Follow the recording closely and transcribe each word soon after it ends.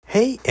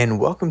Hey, and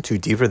welcome to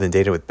Deeper Than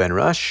Data with Ben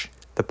Rush,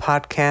 the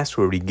podcast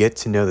where we get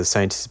to know the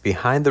scientists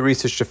behind the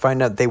research to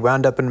find out they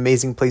wound up in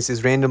amazing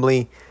places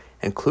randomly,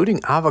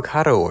 including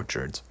avocado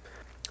orchards,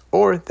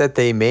 or that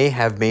they may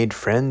have made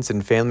friends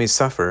and families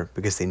suffer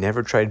because they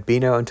never tried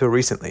Beano until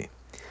recently.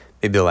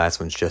 Maybe the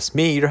last one's just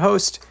me, your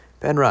host,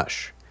 Ben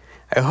Rush.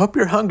 I hope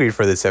you're hungry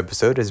for this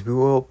episode as we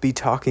will be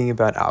talking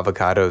about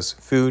avocados,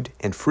 food,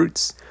 and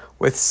fruits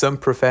with some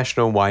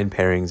professional wine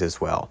pairings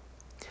as well.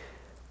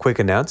 Quick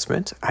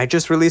announcement. I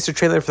just released a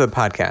trailer for the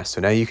podcast,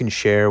 so now you can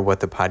share what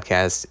the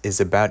podcast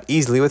is about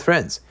easily with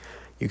friends.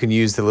 You can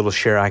use the little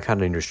share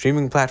icon on your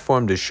streaming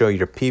platform to show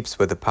your peeps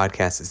what the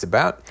podcast is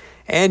about,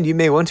 and you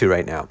may want to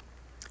right now.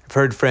 I've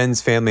heard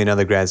friends, family, and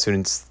other grad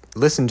students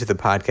listen to the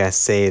podcast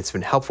say it's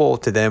been helpful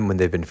to them when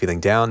they've been feeling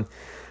down.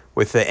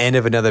 With the end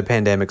of another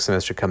pandemic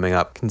semester coming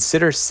up,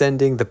 consider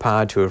sending the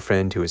pod to a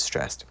friend who is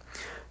stressed.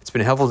 It's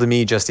been helpful to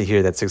me just to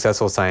hear that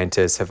successful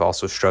scientists have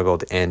also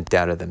struggled and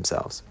doubted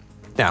themselves.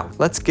 Now,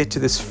 let's get to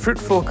this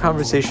fruitful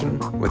conversation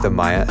with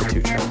Amaya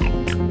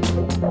Atucha.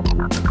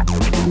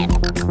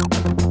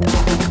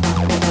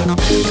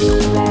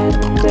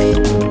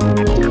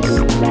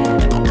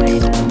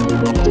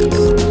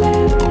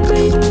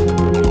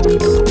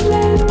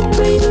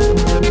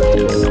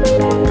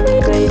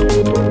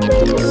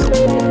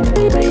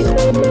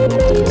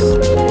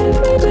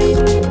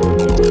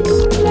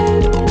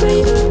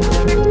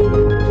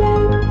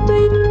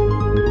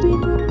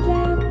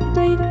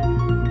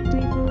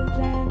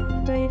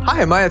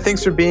 Hi, Amaya.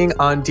 Thanks for being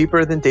on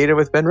Deeper Than Data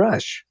with Ben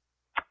Rush.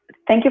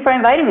 Thank you for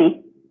inviting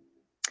me.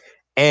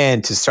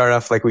 And to start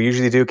off like we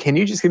usually do, can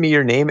you just give me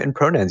your name and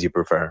pronouns you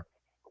prefer?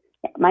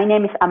 My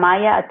name is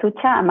Amaya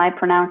Atucha, and my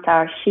pronouns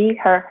are she,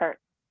 her.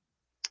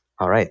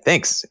 All right,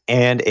 thanks.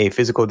 And a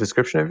physical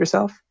description of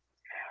yourself?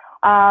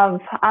 I'm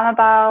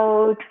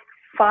about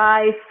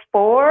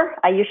 5'4".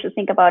 I usually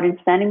think about in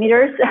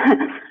centimeters.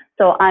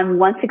 So I'm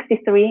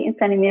 163 in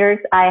centimeters.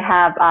 I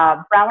have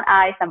brown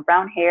eyes and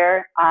brown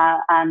hair,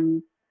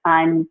 and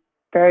I'm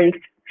very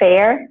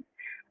fair,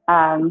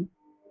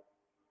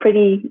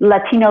 pretty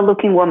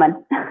Latino-looking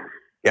woman.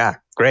 Yeah,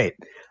 great.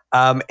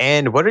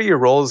 And what are your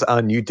roles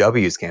on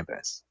UW's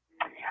campus?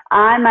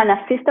 I'm an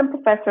assistant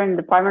professor in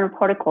the Department of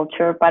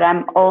Horticulture, but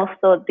I'm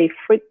also the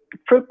fruit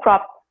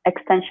crop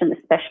extension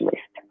specialist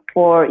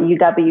for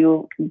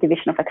UW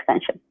Division of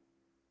Extension.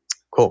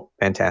 Cool,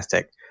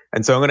 fantastic.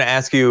 And so I'm going to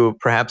ask you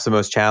perhaps the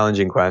most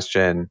challenging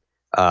question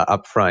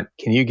up front.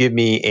 Can you give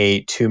me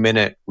a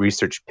 2-minute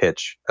research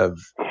pitch of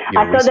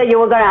your I thought that you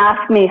were going to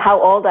ask me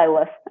how old I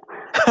was.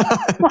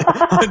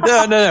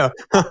 No.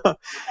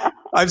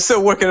 I'm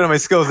still working on my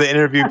skills to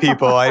interview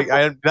people.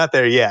 I'm not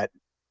there yet.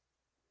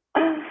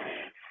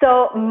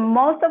 So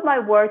most of my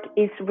work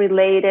is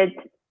related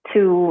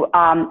to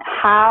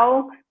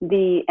how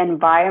the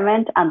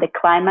environment and the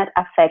climate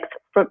affects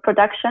fruit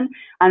production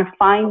and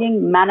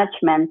finding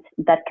management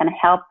that can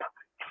help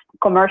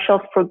commercial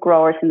fruit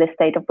growers in the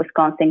state of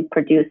Wisconsin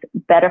produce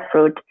better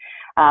fruit,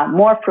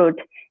 more fruit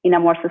in a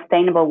more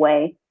sustainable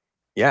way.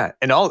 Yeah,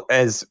 and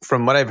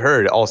from what I've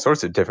heard, all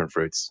sorts of different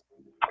fruits.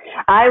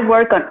 I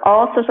work on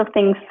all sorts of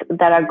things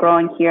that are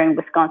growing here in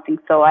Wisconsin.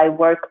 So I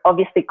work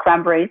obviously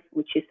cranberries,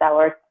 which is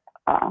our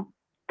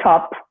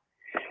top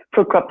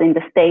fruit crop in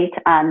the state,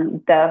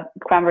 and the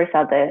cranberries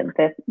are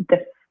the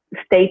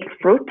state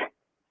fruit.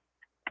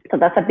 So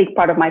that's a big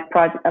part of my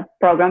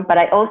program. But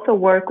I also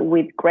work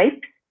with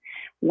grapes,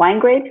 wine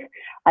grapes.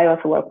 I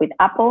also work with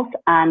apples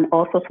and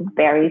also some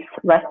berries,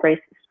 raspberries,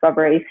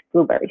 strawberries,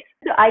 blueberries.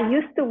 So I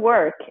used to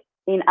work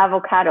in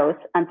avocados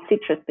and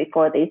citrus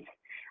before this,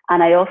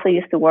 and I also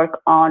used to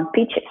work on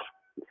peaches.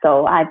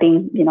 So I've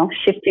been,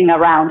 shifting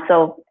around.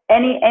 So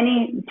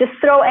just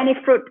throw any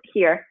fruit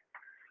here.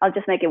 I'll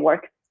just make it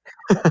work.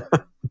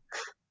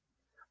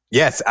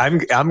 Yes, I'm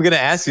going to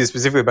ask you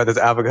specifically about those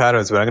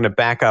avocados, but I'm going to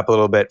back up a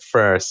little bit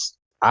first.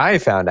 I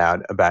found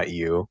out about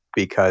you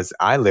because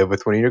I live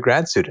with one of your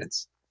grad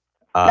students.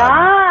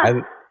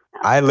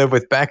 I live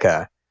with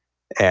Becca,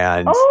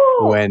 and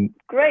when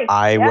great.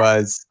 I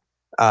was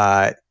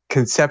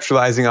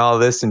conceptualizing all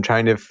of this and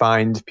trying to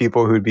find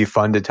people who'd be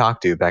fun to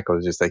talk to, Becca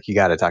was just like, you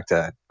got to talk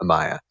to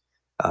Amaya.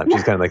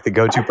 She's kind of like the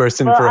go-to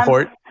person for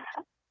Hort.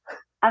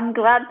 I'm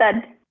glad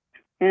that,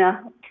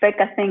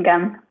 Becca think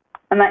I'm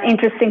an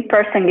interesting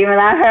person given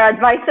I'm her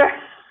advisor.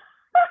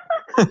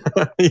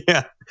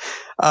 Yeah.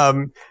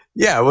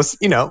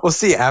 We'll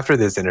see after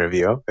this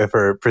interview if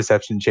her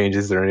perception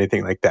changes or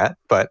anything like that.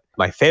 But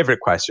my favorite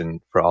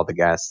question for all the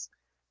guests,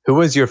 who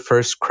was your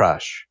first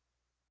crush?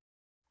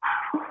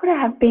 Who would it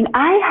have been?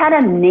 I had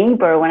a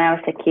neighbor when I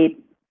was a kid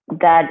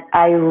that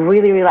I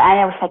really, really,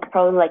 I was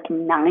probably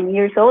 9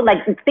 years old,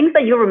 things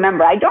that you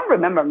remember. I don't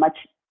remember much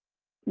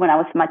when I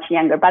was much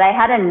younger, but I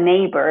had a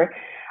neighbor,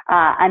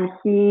 and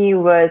he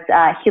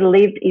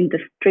lived in the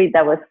street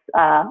that was,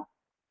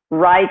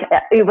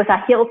 it was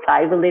a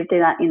hillside. We lived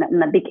in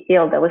a big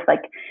hill that was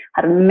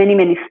had many,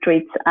 many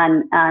streets,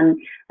 and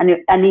I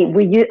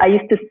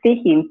used to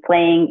see him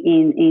playing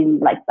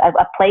in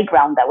a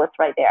playground that was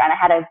right there, and I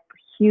had a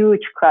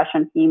huge crush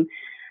on him.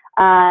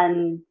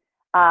 And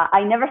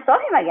I never saw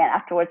him again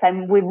afterwards.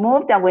 We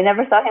moved and we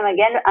never saw him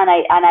again. And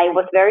I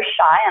was very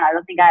shy, and I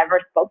don't think I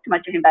ever spoke too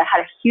much to him. But I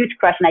had a huge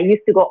crush, and I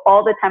used to go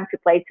all the time to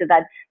play to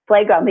that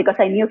playground because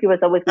I knew he was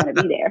always going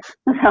to be there.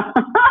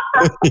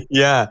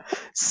 Yeah,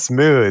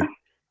 smooth.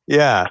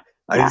 Yeah.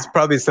 Yeah. It's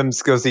probably some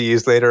skills you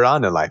use later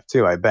on in life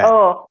too, I bet.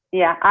 Oh,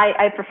 yeah.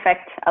 I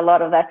perfect a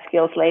lot of that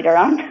skills later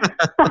on.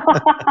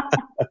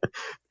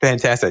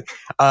 Fantastic.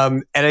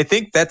 And I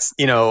think that's,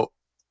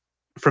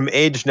 from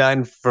age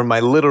 9, from my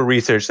little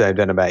research that I've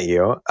done about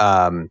you,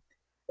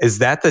 is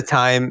that the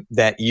time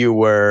that you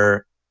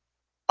were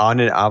on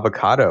an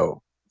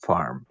avocado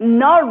farm?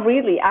 Not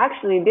really.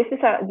 Actually, this is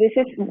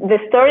the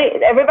story.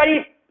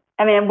 Everybody,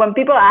 I mean, when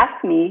people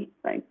ask me,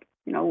 like,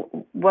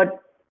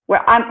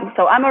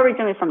 I'm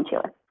originally from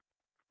Chile,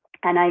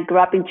 and I grew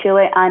up in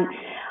Chile, and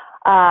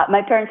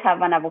my parents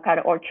have an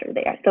avocado orchard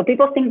there. So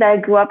people think that I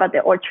grew up at the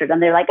orchard, and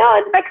they're like,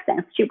 oh, it makes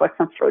sense. She bought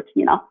some fruits,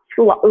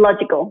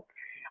 logical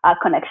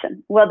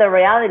connection. Well, the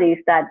reality is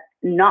that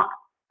not.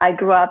 I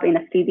grew up in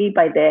a city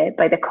by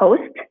the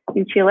coast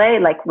in Chile,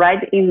 like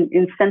right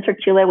in central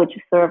Chile, which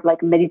is sort of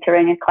like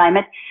Mediterranean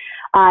climate.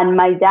 And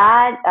my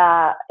dad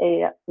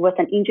was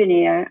an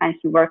engineer, and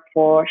he worked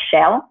for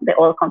Shell, the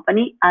oil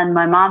company. And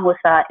my mom was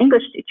an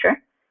English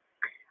teacher.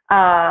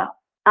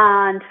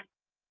 And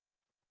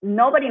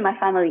nobody in my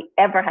family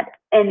ever had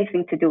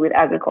anything to do with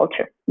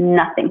agriculture,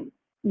 nothing.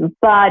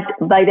 But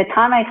by the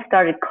time I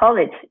started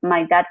college,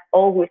 my dad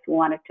always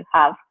wanted to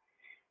have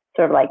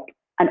sort of like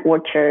an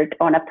orchard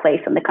on a place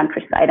on the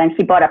countryside. And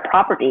he bought a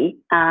property,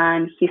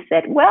 and he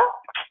said, well,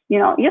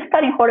 you're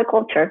studying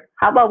horticulture.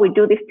 How about we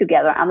do this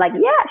together? I'm like,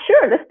 yeah,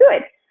 sure, let's do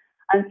it.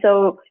 And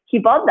so he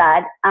bought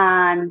that.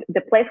 And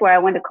the place where I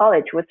went to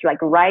college was like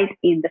right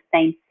in the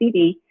same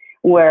city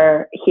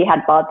where he had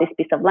bought this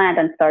piece of land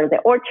and started the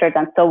orchard.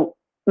 And so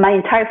my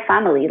entire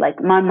family,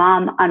 like my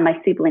mom and my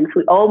siblings,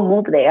 we all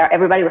moved there.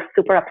 Everybody was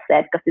super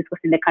upset because this was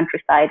in the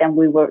countryside and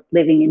we were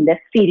living in the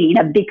city, in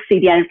a big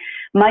city. And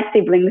my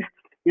siblings,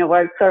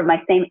 were sort of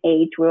my same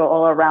age. We were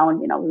all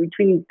around,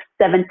 between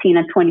 17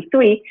 and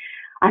 23.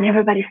 And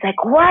everybody's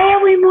like, why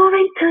are we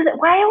moving to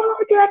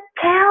that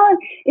town?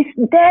 It's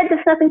dead.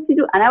 There's nothing to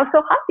do. And I was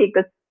so happy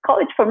because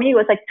college for me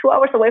was like 2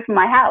 hours away from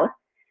my house.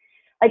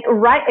 I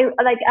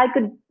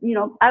could,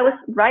 I was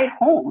right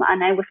home,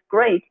 and I was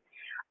great.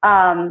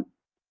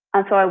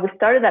 And so we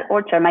started that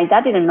orchard. My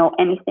dad didn't know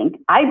anything.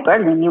 I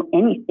barely knew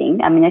anything.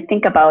 I mean, I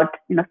think about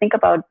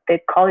the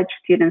college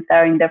students that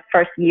are in their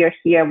first year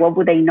here. What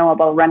would they know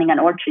about running an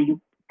orchard? You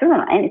don't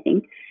know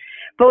anything.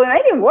 But we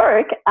made it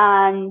work,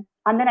 and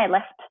then I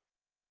left.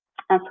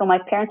 And so my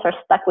parents are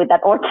stuck with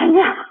that orchard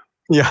now.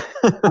 Yeah.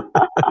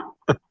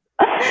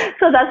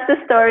 So that's the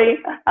story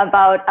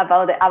about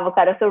the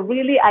avocado. So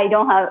really, I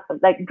don't have,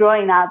 like,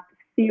 growing up,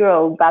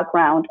 zero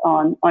background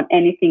on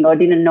anything, or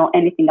didn't know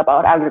anything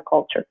about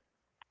agriculture.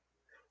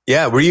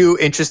 Yeah. Were you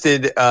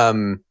interested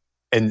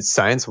in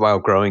science while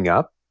growing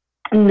up?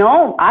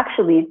 No,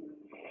 actually,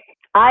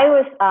 I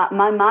was.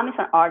 My mom is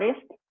an artist,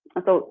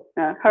 so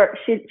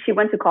she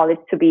went to college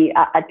to be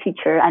a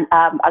teacher, and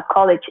a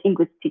college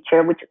English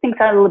teacher, which things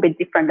are a little bit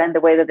different than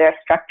the way that they're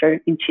structured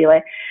in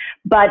Chile.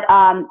 But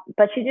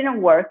she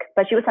didn't work.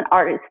 But she was an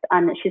artist,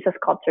 and she's a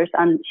sculptor.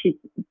 And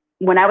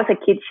when I was a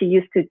kid, she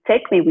used to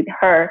take me with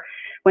her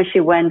when she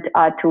went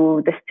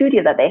to the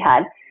studio that they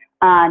had.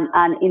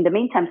 And in the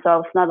meantime, so I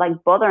was not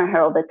like bothering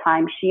her all the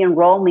time. She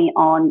enrolled me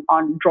on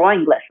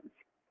drawing lessons.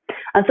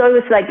 And so it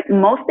was like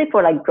mostly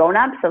for like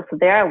grown-ups. So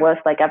there I was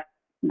like a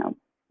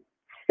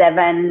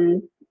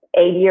 7,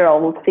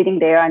 8-year-old sitting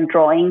there and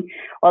drawing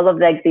all of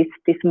like these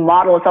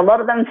models. A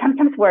lot of them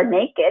sometimes were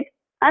naked.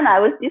 And I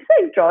was just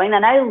like drawing,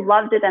 and I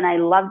loved it, and I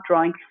loved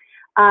drawing.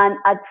 And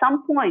at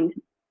some point,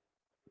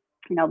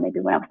 maybe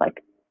when I was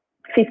like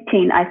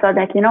 15, I thought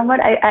that, what,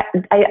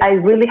 I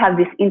really have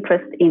this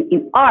interest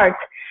in art.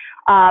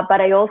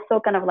 But I also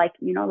kind of like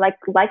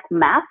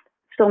math.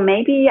 So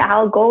maybe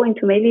I'll go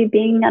into maybe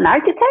being an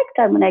architect.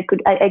 I mean,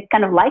 I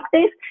kind of like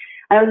this.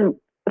 I was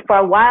for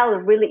a while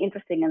really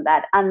interested in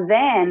that. And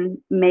then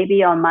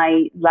maybe on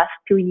my last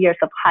 2 years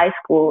of high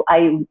school,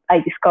 I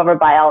discovered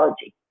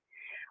biology.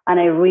 And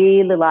I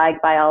really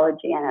like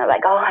biology. And I'm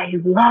like, oh, I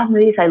love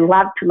this. I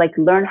love to like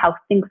learn how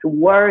things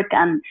work.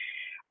 And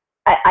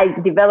I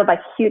developed a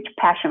huge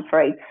passion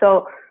for it.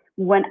 So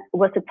when it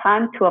was the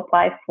time to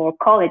apply for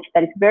college,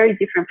 that is very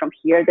different from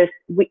here.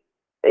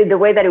 The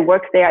way that it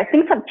works there,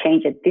 things have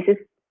changed. This is,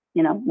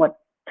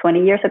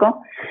 20 years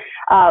ago.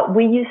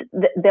 We used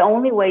the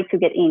only way to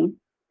get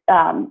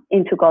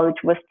into college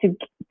was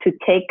to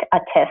take a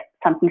test,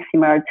 something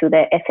similar to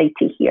the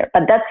SAT here.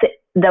 But that's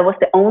it. That was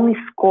the only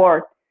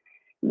score.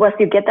 Once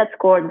you get that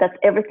score, that's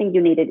everything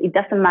you needed. It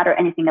doesn't matter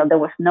anything else. There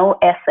was no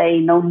essay,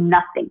 no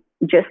nothing,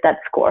 just that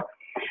score.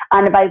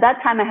 And by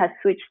that time, I had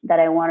switched that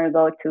I wanted to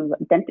go to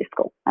dentist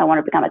school. I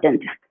wanted to become a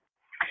dentist.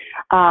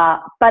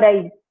 But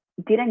I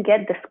didn't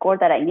get the score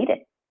that I needed.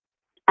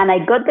 And I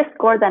got the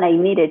score that I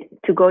needed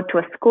to go to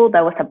a school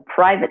that was a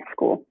private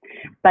school.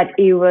 But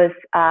it was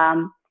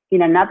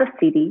in another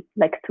city,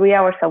 like 3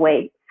 hours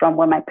away from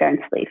where my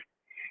parents live.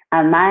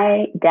 And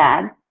my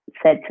dad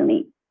said to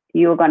me,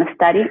 "You're going to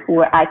study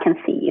where I can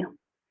see you."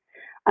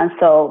 And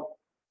so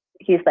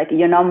he's like,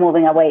 "You're not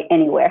moving away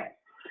anywhere."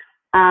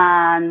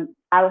 And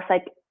I was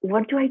like,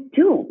 "What do I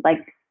do? Like,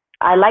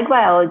 I like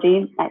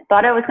biology. I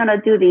thought I was going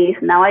to do this.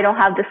 Now I don't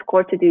have the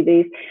score to do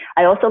this.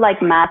 I also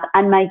like math."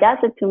 And my dad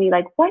said to me,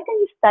 like, "Why don't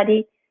you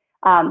study?"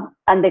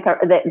 And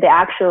the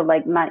actual,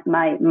 like,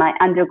 my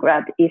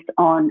undergrad is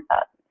on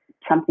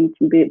something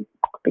to be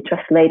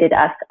translated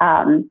as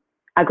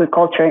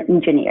agriculture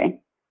engineering.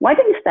 "Why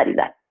don't you study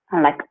that?"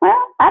 I'm like,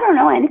 "Well, I don't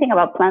know anything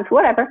about plants,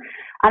 whatever."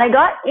 And I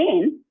got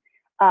in,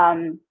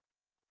 and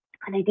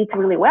I did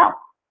really well.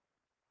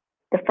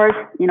 The first,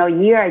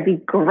 year I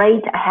did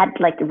great. I had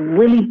like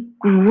really,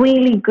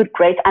 really good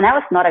grades, and I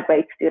was not a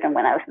great student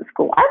when I was in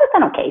school. I was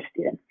an okay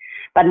student,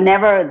 but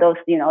never those,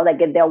 that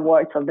get the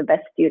awards of the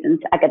best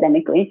students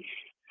academically.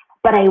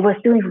 But I was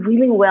doing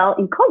really well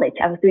in college.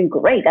 I was doing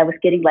great. I was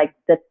getting like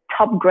the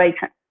top grades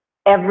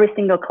every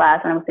single class,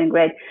 and I was doing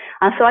great.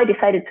 And so I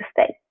decided to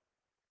stay,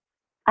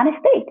 and I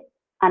stayed,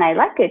 and I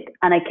liked it,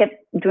 and I kept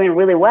doing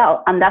really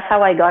well. And that's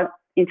how I got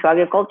into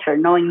agriculture,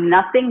 knowing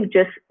nothing,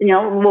 just,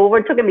 what we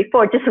were talking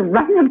before, just a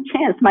random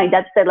chance. My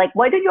dad said, like,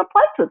 "Why don't you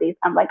apply to this?"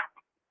 I'm like,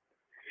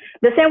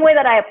 the same way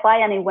that I apply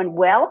and it went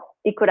well,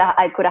 I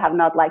could have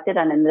not liked it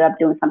and ended up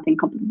doing something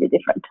completely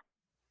different.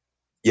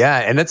 Yeah,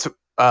 and it's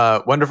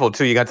wonderful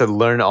too. You got to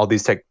learn all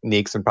these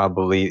techniques and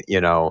probably,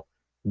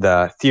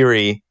 the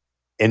theory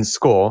in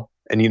school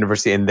and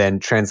university, and then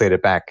translate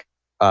it back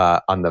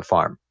on the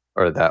farm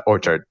or the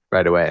orchard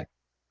right away.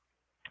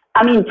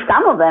 I mean,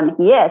 some of them,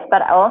 yes,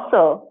 but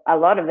also a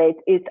lot of it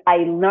is I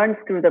learned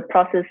through the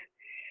process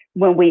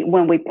when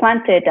we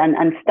planted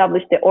and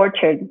established the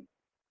orchard.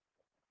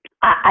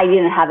 I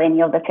didn't have any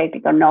of the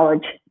technical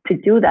knowledge to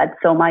do that,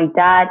 so my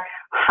dad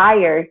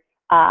hired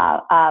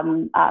a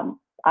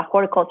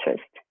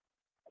horticulturist,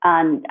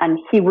 and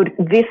he would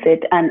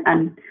visit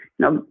and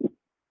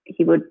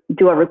he would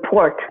do a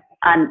report.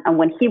 And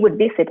when he would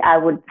visit, I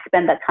would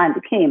spend that time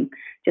with him,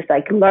 just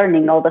like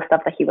learning all the stuff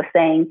that he was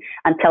saying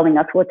and telling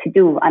us what to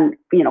do, and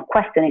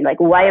questioning, like,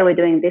 why are we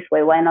doing this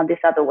way? Why not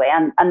this other way?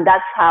 And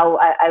that's how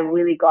I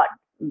really got.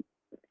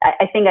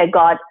 I think I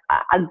got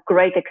a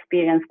great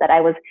experience, that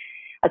I was,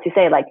 as you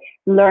say, like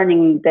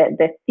learning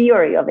the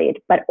theory of it,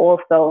 but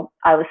also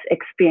I was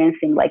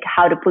experiencing like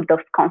how to put those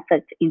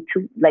concepts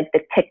into like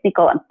the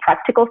technical and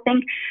practical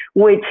thing,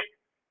 which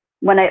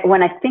when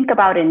I think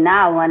about it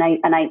now, and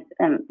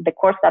the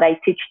course that I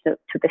teach to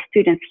the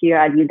students here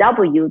at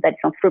UW, that's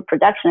on fruit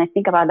production, I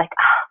think about like,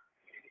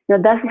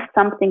 that is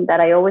something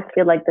that I always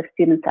feel like the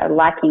students are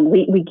lacking.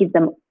 We give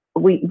them,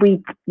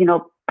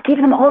 give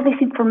them all this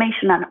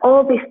information and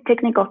all these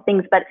technical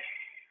things, but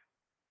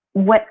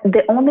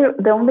the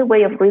only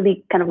way of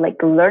really kind of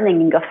like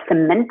learning, of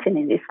cementing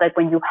it, is like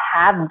when you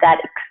have that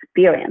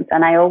experience.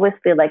 And I always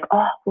feel like,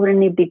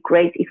 wouldn't it be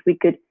great if we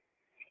could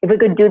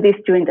do this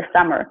during the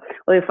summer,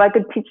 or if I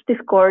could teach this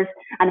course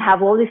and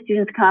have all the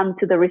students come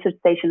to the research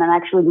station and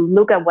actually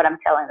look at what I'm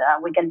telling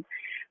them. We can.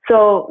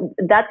 So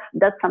that's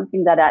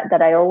something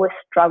that I always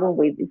struggle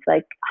with. It's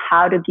like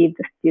how to give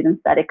the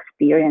students that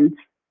experience,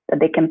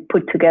 that they can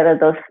put together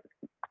those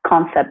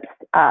concepts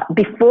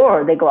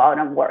before they go out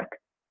and work.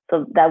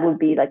 So that would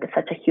be like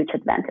such a huge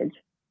advantage.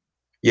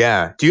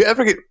 Yeah. Do you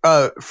ever get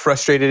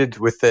frustrated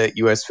with the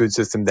U.S. food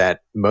system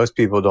that most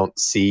people don't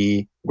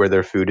see where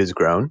their food is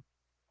grown?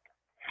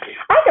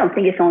 I don't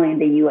think it's only in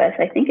the U.S.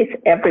 I think it's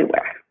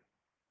everywhere.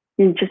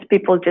 Just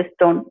people just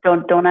don't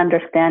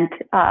understand.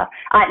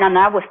 And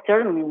I was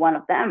certainly one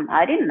of them.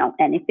 I didn't know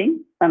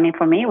anything. I mean,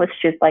 for me, it was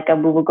just like we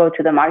would go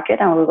to the market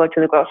and we would go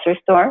to the grocery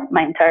store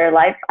my entire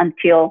life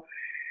until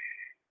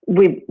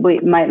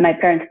my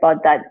parents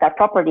bought that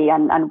property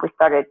and we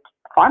started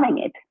farming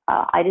it.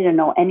 I didn't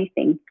know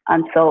anything,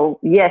 and so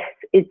yes,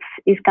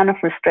 it's kind of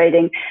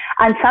frustrating.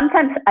 And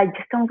sometimes I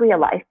just don't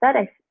realize that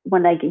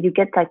when you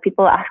get like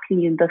people asking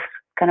you this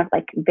kind of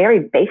like very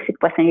basic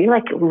question, you're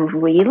like,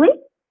 really?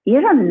 You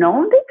don't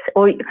know this?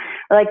 Or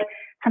like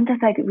sometimes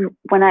like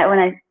when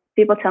I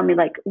people tell me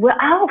like,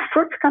 well,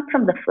 fruits come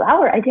from the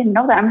flower. I didn't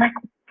know that. I'm like,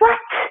 what?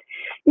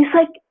 It's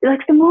like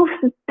the most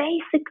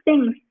basic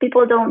things.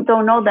 People don't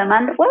know them.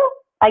 And well,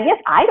 I guess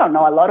I don't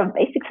know a lot of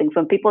basic things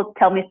when people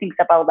tell me things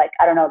about like,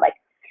 I don't know, like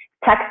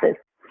taxes.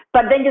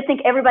 But then you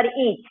think everybody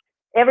eats.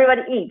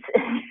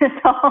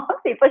 So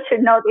people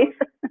should know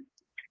this.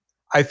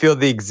 I feel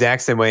the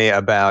exact same way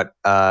about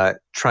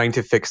trying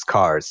to fix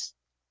cars.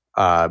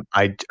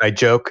 I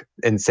joke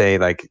and say,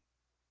 like,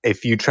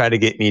 if you try to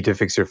get me to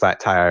fix your flat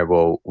tire, I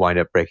will wind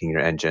up breaking your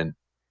engine.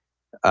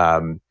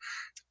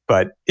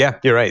 But yeah,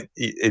 you're right.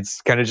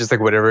 It's kind of just like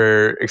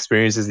whatever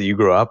experiences that you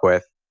grew up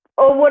with.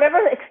 Or whatever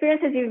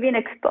experiences you've been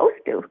exposed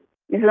to.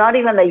 It's not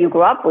even that you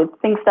grew up with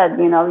things that,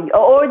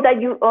 or that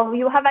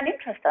you have an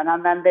interest in,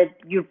 and then that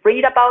you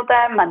read about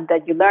them and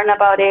that you learn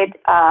about it.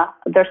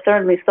 There's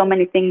certainly so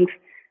many things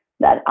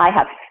that I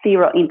have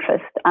zero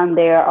interest, and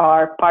they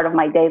are part of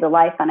my daily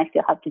life, and I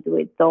still have to do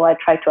it. So I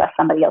try to ask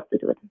somebody else to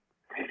do it.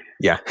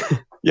 Yeah.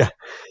 Yeah.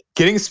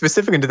 Getting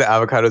specific into the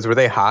avocados, were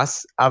they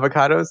Hass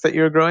avocados that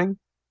you were growing?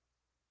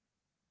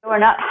 We're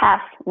not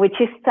half, which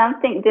is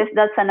something.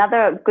 That's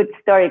another good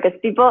story because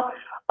people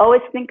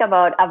always think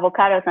about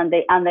avocados and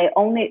they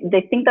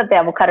think that the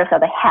avocados are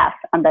the half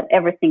and that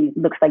everything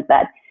looks like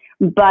that.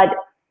 But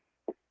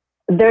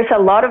there's a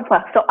lot of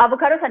so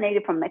avocados are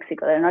native from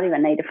Mexico. They're not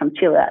even native from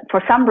Chile.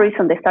 For some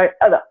reason, they started.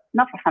 Oh, no,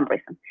 not for some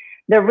reason.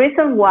 The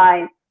reason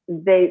why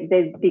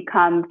they've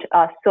become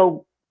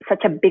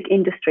such a big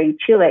industry in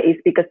Chile is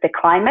because the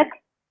climate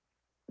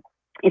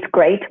is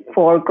great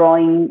for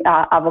growing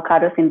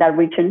avocados in that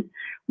region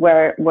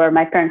where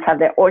my parents have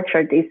their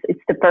orchard.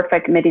 It's the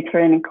perfect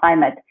Mediterranean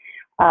climate.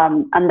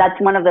 And that's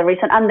one of the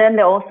reasons. And then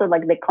they also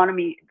like the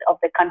economy of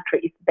the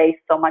country is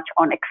based so much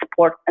on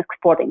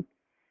exporting.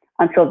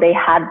 And so they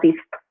had this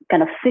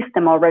kind of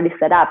system already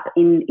set up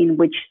in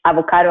which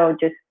avocado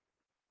just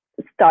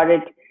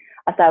started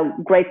as a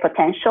great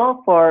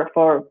potential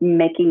for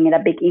making it a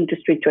big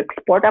industry to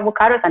export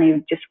avocados, and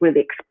it just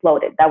really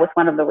exploded. That was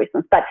one of the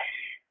reasons. But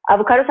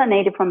avocados are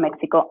native from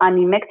Mexico, and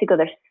in Mexico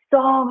there's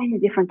so many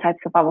different types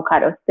of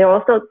avocados. There are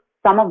also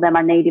some of them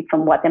are native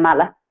from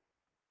Guatemala.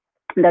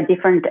 There are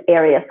different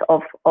areas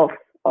of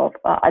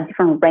a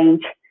different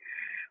range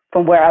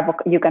from where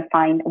you can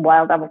find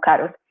wild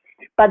avocados.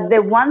 But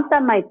the ones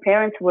that my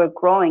parents were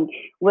growing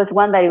was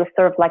one that it was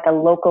sort of like a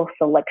local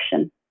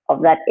selection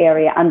of that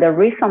area. And the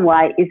reason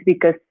why is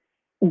because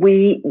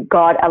we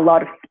got a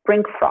lot of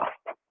spring frost.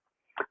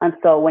 And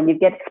so when you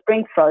get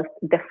spring frost,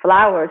 the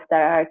flowers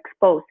that are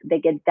exposed, they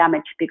get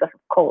damaged because of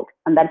cold.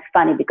 And that's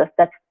funny because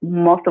that's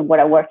most of what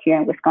I work here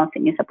in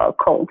Wisconsin is about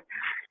cold.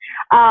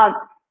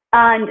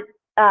 And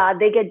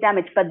they get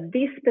damaged. But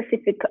this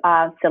specific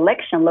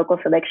local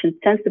selection,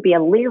 tends to be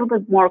a little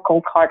bit more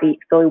cold hardy,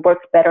 so it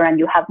works better and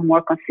you have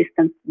more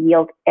consistent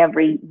yield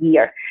every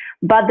year.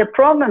 But the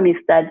problem is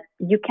that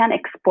you can't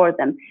export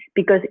them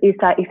because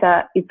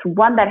it's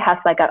one that has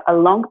like a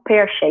long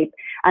pear shape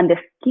and the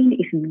skin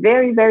is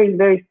very, very,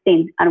 very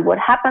thin. And what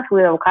happens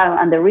with avocado,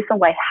 and the reason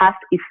why Hass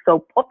is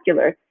so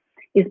popular,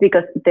 is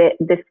because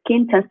the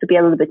skin tends to be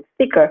a little bit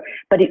thicker,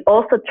 but it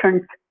also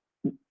turns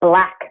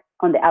black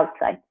on the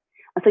outside.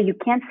 And so you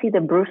can't see the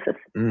bruises.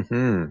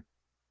 Mm-hmm.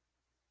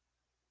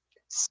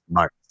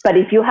 Smart. But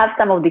if you have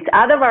some of these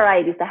other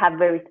varieties that have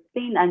very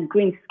thin and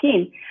green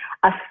skin,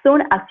 as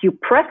soon as you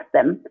press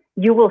them,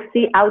 you will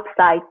see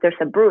outside there's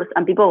a bruise,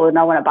 and people will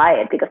not want to buy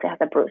it because it has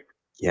a bruise.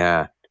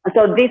 Yeah. And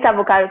so these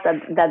avocados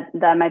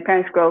that my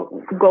parents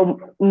grow,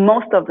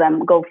 most of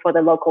them go for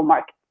the local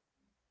market.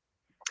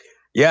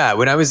 Yeah.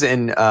 When I was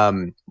in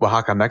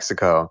Oaxaca,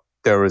 Mexico,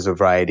 there was a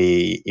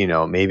variety,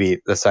 maybe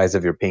the size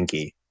of your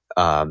pinky.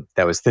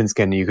 That was thin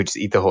skin. You could just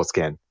eat the whole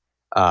skin.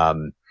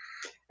 And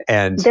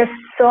there's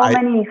so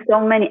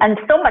many, and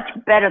so much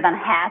better than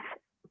Hass.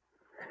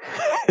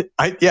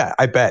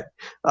 I bet.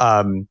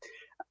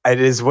 It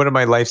is one of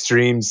my life's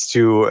dreams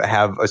to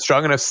have a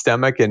strong enough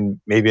stomach and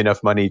maybe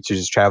enough money to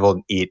just travel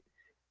and eat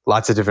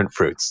lots of different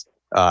fruits.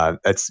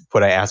 That's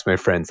what I ask my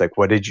friends. Like,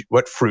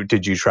 what fruit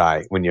did you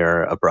try when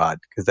you're abroad?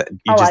 Because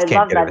you just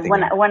can't get everything.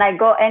 When I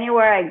go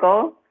anywhere I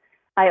go,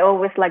 I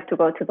always like to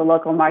go to the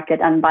local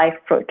market and buy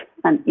fruit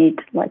and eat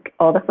like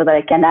all the food that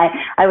I can.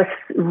 I was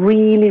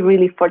really,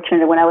 really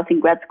fortunate when I was in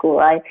grad school.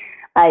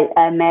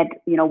 I met,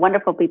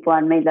 wonderful people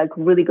and made like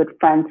really good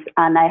friends.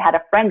 And I had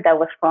a friend that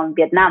was from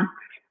Vietnam,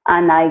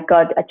 and I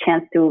got a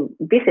chance to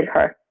visit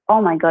her.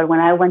 Oh my God, when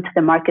I went to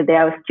the market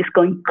there, I was just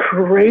going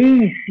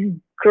crazy.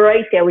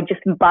 I would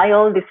just buy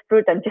all this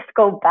fruit and just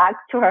go back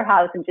to her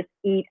house and just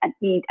eat and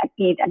eat and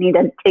eat and eat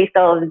and taste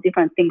all of the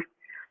different things.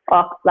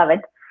 Oh, love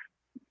it.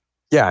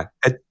 Yeah,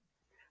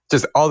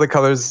 just all the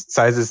colors,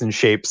 sizes, and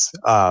shapes.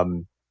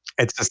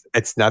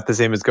 It's not the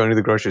same as going to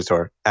the grocery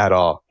store at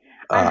all.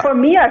 And for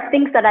me, are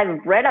things that I've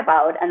read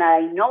about and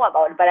I know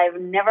about, but I've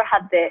never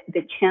had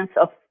the chance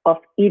of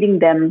eating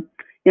them.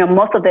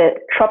 Most of the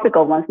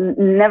tropical ones,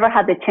 never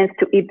had the chance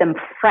to eat them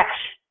fresh.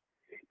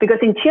 Because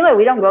in Chile,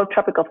 we don't grow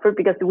tropical fruit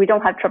because we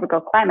don't have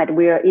tropical climate.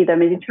 We are either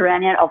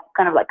Mediterranean or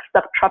kind of like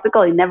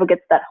subtropical. It never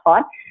gets that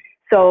hot.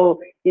 So,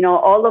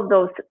 all of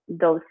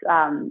those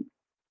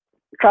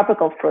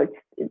tropical fruits,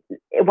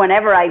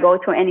 whenever I go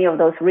to any of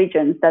those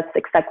regions, that's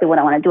exactly what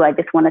I want to do. I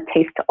just want to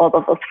taste all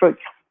of those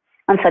fruits.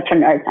 I'm such a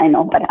nerd, I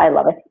know, but I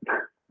love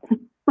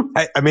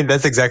it. I mean,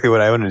 that's exactly what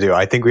I want to do.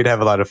 I think we'd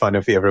have a lot of fun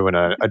if we ever went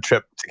on a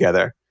trip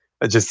together.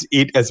 Just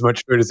eat as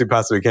much food as we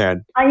possibly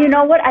can. And you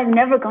know what? I've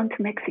never gone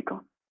to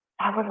Mexico.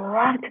 I would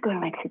love to go to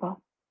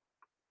Mexico.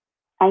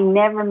 I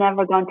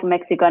never gone to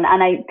Mexico. And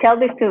I tell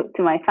this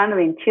to my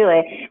family in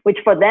Chile, which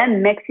for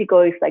them,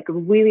 Mexico is like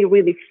really,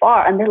 really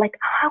far. And they're like,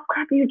 how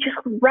come you're just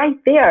right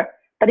there?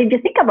 But if you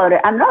think about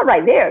it, I'm not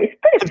right there. It's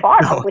pretty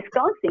far from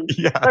Wisconsin.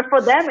 Yeah. But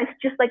for them, it's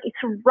just like, it's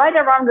right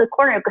around the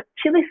corner because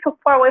Chile is so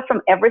far away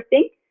from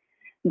everything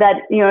that,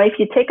 if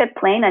you take a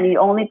plane and it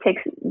only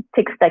takes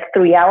like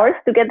 3 hours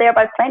to get there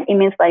by plane, it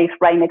means that it's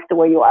right next to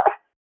where you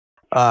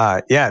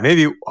are. Yeah,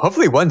 maybe,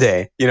 hopefully one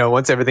day,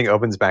 once everything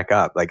opens back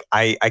up, like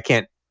I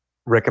can't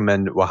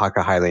recommend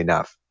Oaxaca highly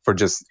enough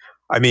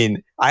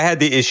I had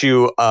the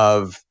issue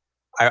of,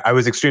 I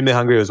was extremely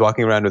hungry. I was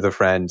walking around with a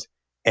friend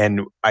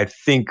And I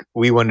think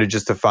we wanted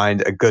just to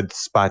find a good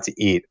spot to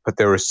eat, but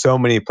there were so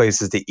many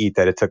places to eat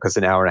that it took us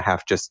an hour and a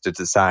half just to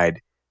decide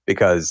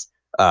because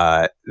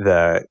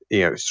the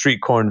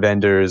street corn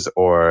vendors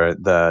or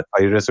the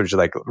tlayudas, which are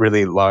like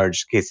really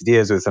large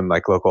quesadillas with some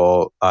like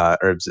local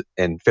herbs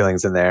and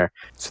fillings in there.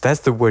 So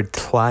that's the word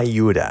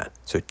tlayuda.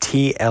 So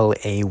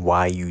Tlayuda,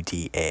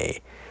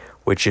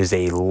 which is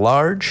a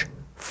large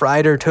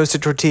fried or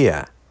toasted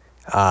tortilla.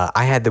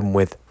 I had them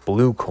with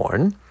blue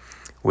corn,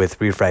 with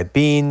refried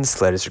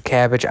beans, lettuce or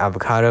cabbage,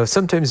 avocado,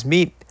 sometimes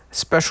meat,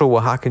 special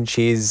Oaxacan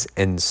cheese,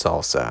 and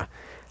salsa.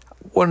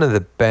 One of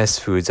the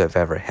best foods I've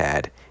ever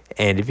had.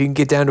 And if you can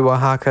get down to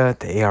Oaxaca,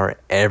 they are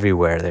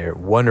everywhere. They're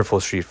wonderful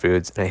street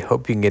foods, and I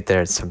hope you can get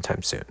there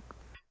sometime soon.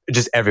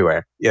 Just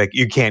everywhere. Like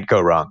you can't go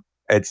wrong.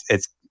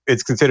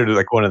 It's considered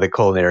like one of the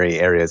culinary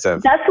areas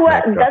of That's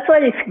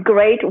what is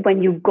great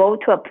when you go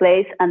to a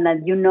place and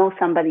then you know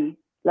somebody,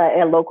 like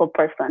a local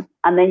person,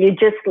 and then you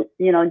just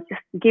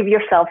give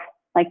yourself,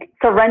 like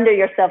surrender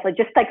yourself, or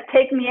just like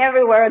take me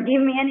everywhere, or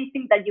give me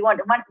anything that you want.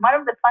 One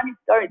of the funny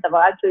stories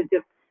about actually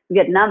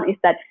Vietnam is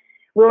that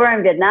we were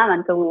in Vietnam,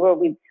 and so we were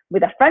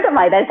with a friend of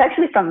mine that's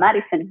actually from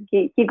Madison.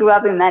 He grew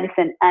up in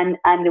Madison, and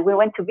we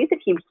went to visit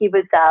him.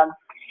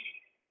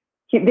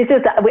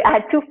 I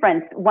had two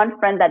friends. One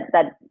friend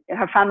that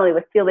her family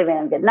was still living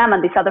in Vietnam,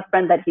 and this other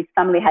friend that his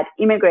family had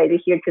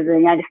immigrated here to the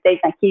United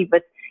States, and he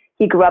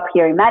grew up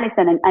here in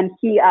Madison, and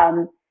he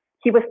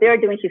was there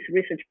doing his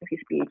research for his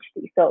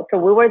PhD. So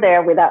we were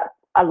there with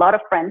a lot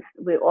of friends.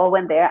 We all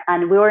went there,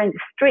 and we were in the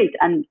street,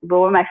 and we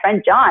were my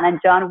friend John, and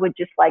John would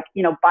just buy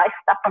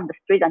stuff from the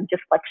street and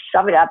just like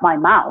shove it up my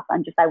mouth,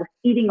 and I was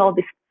eating all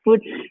this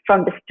food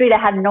from the street. I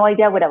had no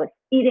idea what I was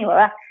eating.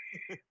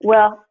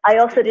 Well, I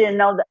also didn't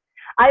know that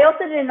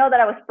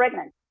I was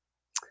pregnant.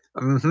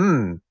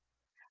 Mm-hmm.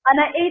 And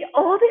I ate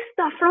all this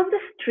stuff from the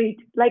street,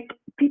 like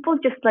people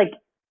just like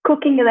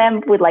cooking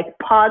them with like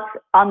pots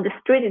on the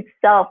street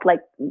itself, like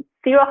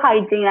zero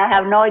hygiene. I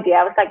have no idea.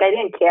 I was like, I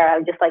didn't care. I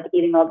was just like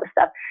eating all the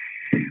stuff.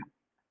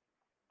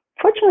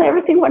 Fortunately,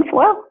 everything went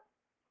well.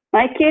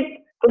 My kid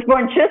was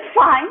born just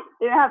fine.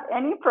 Didn't have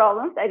any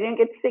problems. I didn't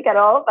get sick at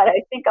all. But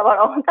I think about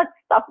all that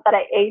stuff that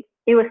I ate.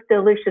 It was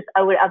delicious.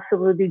 I would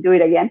absolutely do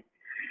it again.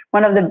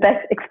 One of the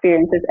best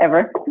experiences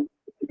ever.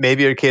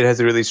 Maybe your kid has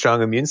a really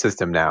strong immune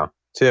system now,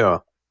 too.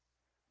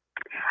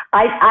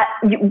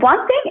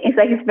 One thing is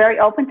that he's very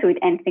open to eat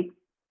anything.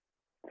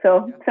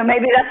 So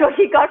maybe that's what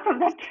he got from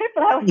that trip.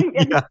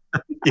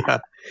 Yeah.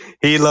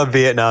 He loved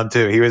Vietnam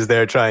too. He was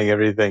there trying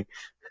everything.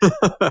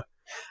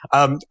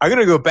 I'm going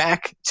to go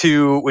back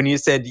to when you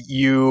said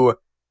you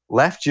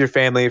left your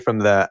family from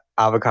the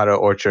avocado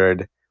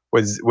orchard.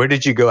 Where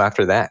did you go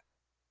after that?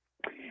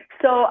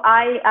 So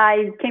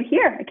I came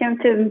here. I came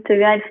to the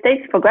United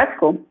States for grad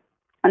school,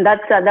 and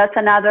that's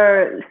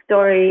another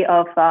story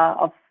of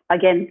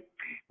again.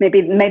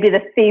 Maybe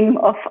the theme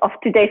of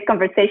today's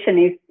conversation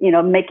is,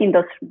 making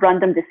those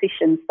random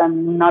decisions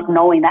and not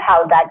knowing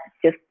how that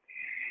just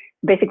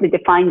basically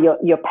define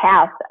your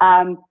path.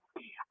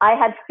 I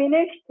had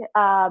finished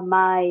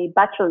my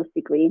bachelor's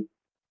degree,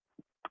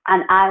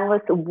 and I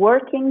was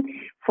working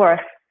for a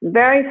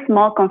very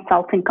small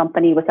consulting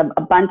company with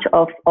a bunch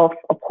of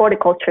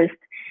horticulturists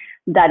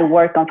that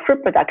work on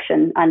fruit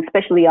production, and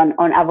especially on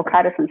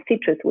avocados and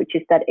citrus, which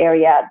is that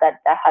area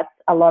that has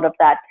a lot of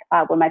that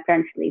where my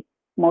parents live.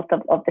 Most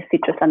of the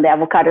citrus and the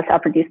avocados are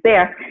produced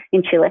there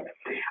in Chile.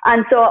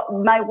 And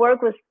so my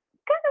work was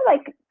kind of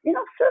like,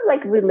 sort of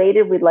like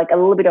related with like a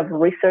little bit of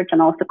research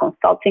and also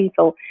consulting.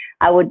 So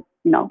I would,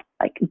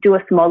 like do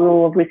a small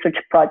little research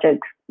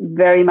project,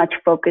 very much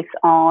focus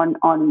on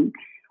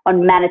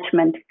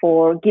management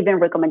for giving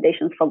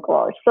recommendations for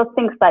growers. So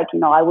things like,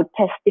 I would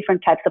test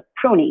different types of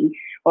pruning,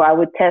 or I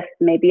would test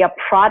maybe a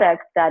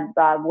product that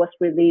was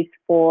released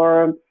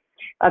for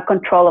a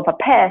control of a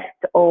pest,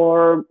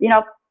 or,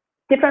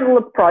 different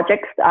little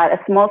projects at a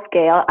small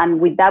scale, and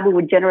with that we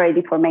would generate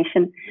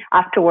information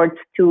afterwards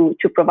to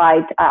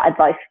provide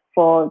advice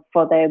for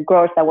the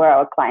growers that were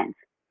our clients.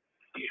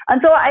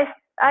 And so I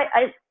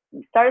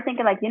started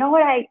thinking like,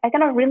 what, I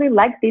kind of really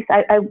like this.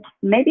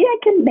 Maybe I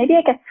can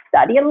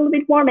study a little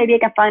bit more. Maybe I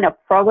can find a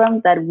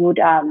program that would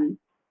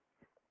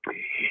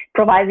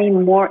provide me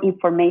more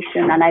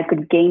information, and I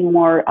could gain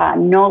more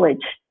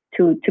knowledge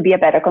to be a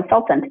better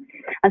consultant.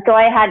 And so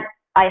I had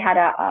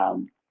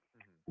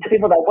the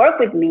people that work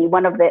with me,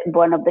 one of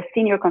the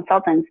senior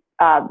consultants,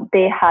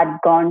 they had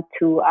gone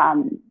to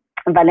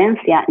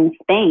Valencia in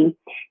Spain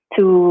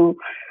to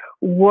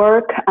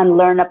work and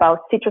learn about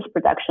citrus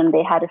production.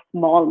 They had a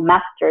small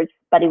master's,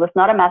 but it was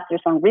not a master's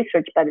on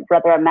research, but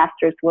rather a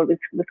master's what was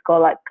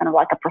called like kind of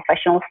like a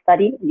professional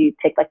study. You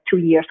take like 2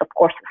 years of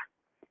courses.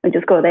 You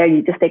just go there,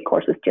 you just take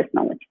courses, just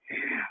knowledge.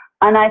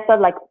 And I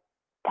thought like,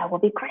 that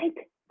would be great.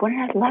 Wouldn't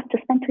I love to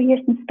spend 2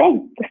 years in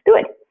Spain? Let's do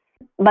it.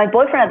 My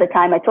boyfriend at the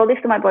time, I told this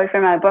to my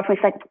boyfriend. My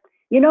boyfriend's like,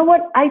 you know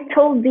what? I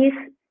told this.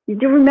 Do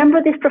you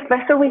remember this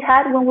professor we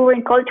had when we were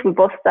in college? We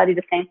both studied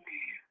the same.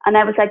 And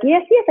I was like,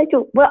 yes, I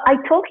do. Well, I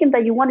told him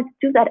that you wanted to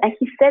do that. And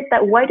he said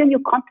that, why don't you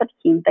contact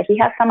him? That he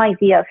has some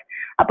ideas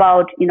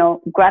about,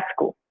 grad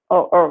school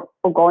or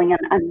going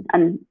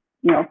and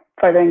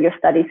furthering your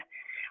studies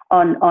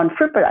on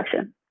fruit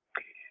production.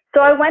 So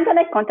I went and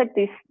I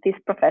contacted this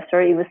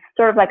professor. He was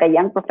sort of like a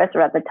young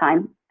professor at the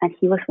time, and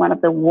he was one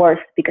of the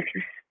worst because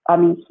his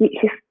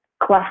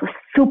class was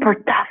super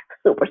tough,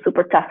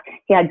 super tough.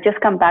 He had just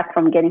come back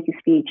from getting his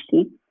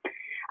PhD,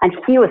 and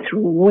he was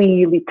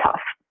really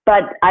tough.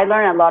 But I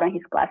learned a lot in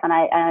his class, and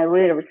I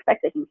really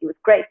respected him. He was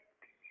great.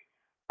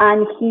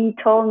 And he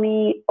told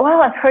me,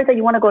 well, I've heard that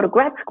you want to go to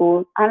grad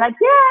school. I'm like,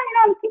 yeah,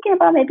 I'm thinking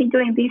about maybe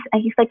doing this.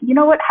 And he's like, you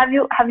know what? Have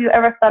you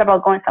ever thought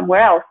about going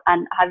somewhere else?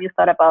 And have you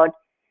thought about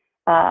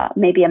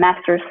maybe a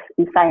master's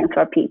in science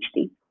or a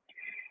PhD?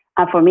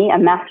 And for me, a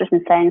master's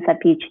in science and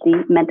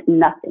PhD meant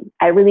nothing.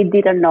 I really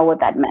didn't know what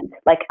that meant.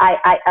 Like,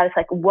 I was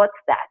like, what's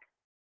that?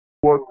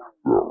 What's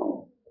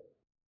that?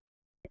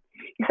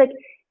 He's like,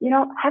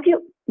 have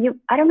you,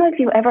 I don't know if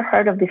you've ever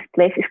heard of this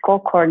place. It's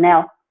called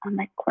Cornell. I'm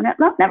like, Cornell?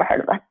 No, never heard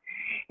of that.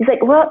 He's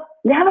like, well,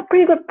 they have a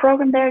pretty good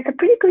program there. It's a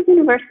pretty good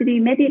university.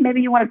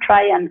 Maybe you want to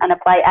try and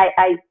apply.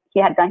 He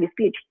had done his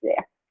PhD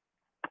there.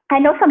 I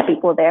know some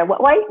people there.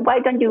 Why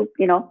don't you,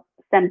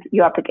 send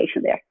your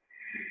application there?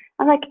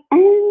 I'm like,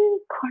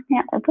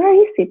 Cornell, where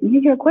is it?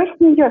 New York, where's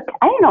New York?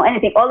 I don't know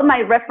anything. All of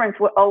my reference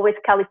were always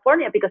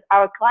California because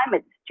our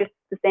climate is just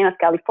the same as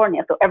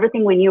California. So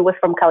everything we knew was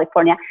from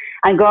California.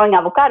 And growing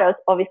avocados,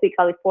 obviously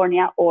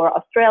California or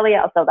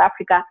Australia or South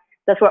Africa,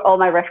 that's where all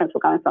my reference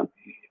were coming from.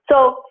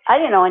 So I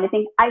didn't know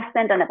anything. I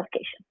sent an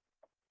application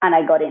and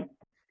I got in.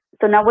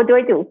 So now what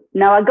do?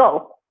 Now I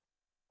go.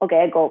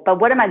 Okay, I go. But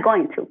what am I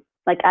going to?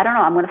 Like, I don't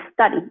know. I'm going to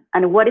study.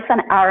 And what is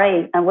an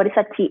RA? And what is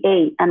a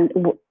TA? And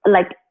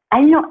I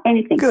didn't know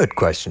anything. Good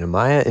question,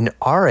 Amaya. An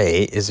RA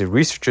is a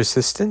research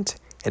assistant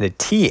and a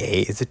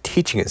TA is a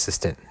teaching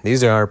assistant.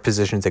 These are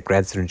positions that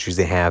grad students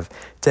usually have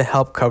to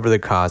help cover the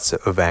costs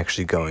of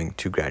actually going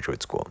to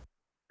graduate school.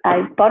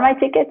 I bought my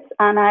tickets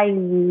and I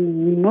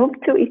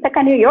moved to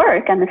Ithaca, New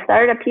York, and I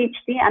started a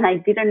PhD, and I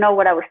didn't know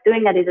what I was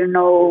doing. I didn't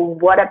know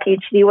what a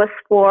PhD was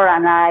for,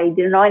 and I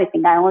didn't know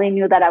anything. I only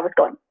knew that I was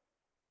going.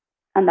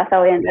 And that's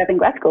how I ended up in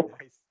grad school.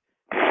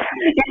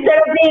 Instead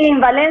of being in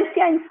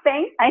Valencia in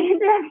Spain, I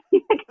ended up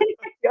in New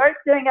York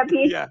doing a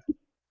PhD.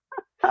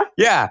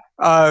 Yeah,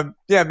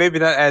 maybe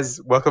not as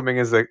welcoming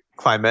as the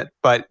climate,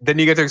 but then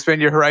you get to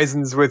expand your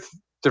horizons with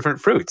different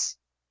fruits.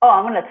 Oh,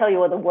 I'm going to tell you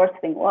what the worst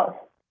thing was.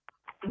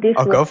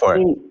 Go for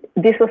it.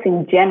 This was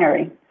in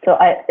January. So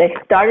I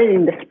started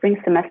in the spring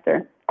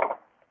semester,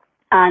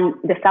 and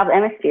the South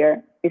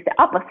Hemisphere is the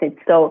opposite.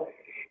 So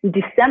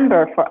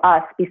December for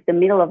us is the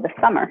middle of the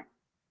summer.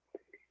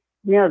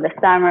 The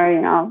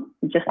summer,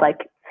 just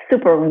like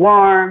super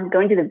warm,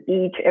 going to the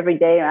beach every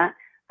day. Right?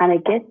 And I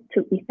get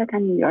to Ithaca,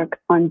 New York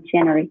on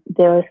January.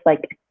 There was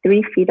like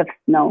 3 feet of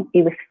snow.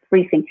 It was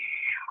freezing.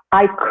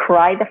 I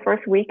cried the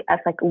first week. I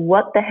was like,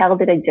 what the hell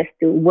did I just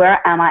do?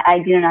 Where am I? I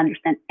didn't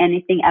understand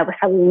anything. I was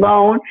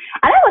alone.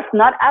 And I was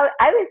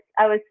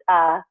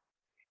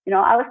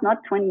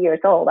not 20 years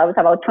old. I was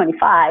about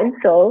 25.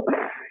 So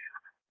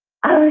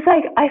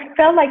I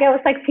felt like I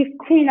was like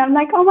 15. I'm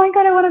like, oh my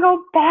God, I want to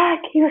go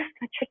back. It was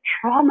such a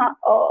trauma.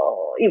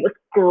 Oh, it was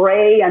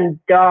gray and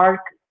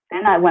dark.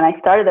 And when I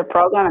started the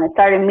program and I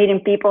started meeting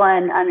people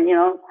and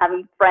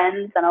having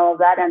friends and all of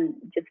that, and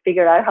just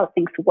figured out how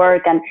things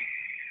work and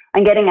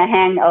getting a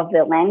hang of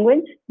the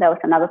language, that was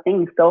another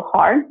thing. It's so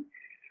hard.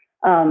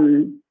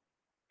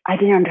 I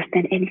didn't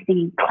understand anything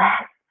in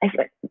class.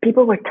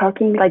 People were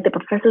talking, like the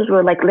professors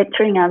were like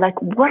lecturing. And I'm like,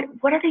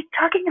 what are they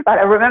talking about?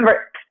 I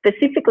remember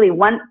specifically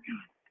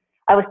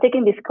I was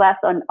taking this class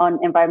on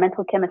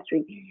environmental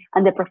chemistry,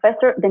 and the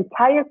professor, the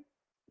entire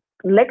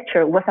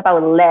lecture was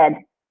about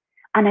lead.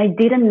 And I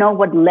didn't know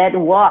what lead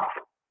was.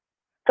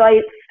 So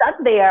I sat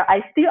there.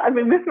 I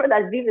remember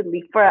that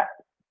vividly for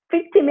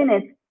 50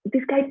 minutes.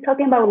 This guy's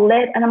talking about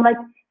lead, and I'm like,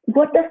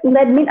 what does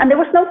lead mean? And there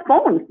was no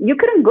phone. You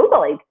couldn't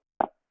Google it.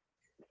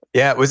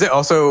 Yeah. Was it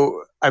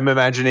also, I'm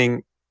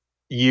imagining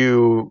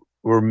you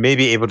were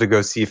maybe able to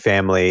go see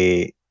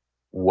family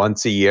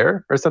once a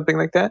year or something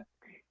like that?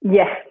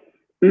 Yes.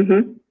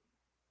 Mm-hmm.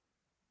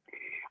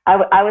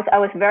 I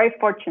was very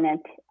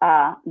fortunate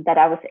that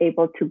I was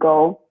able to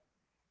go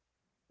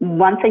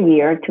once a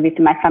year to visit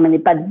my family.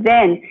 But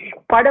then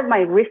part of my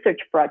research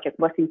project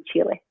was in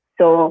Chile.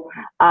 So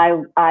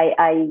I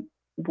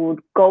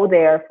would go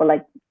there for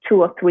like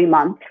 2 or 3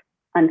 months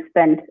and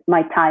spend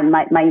my time,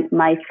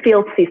 my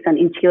field season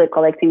in Chile,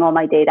 collecting all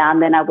my data.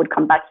 And then I would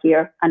come back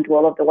here and do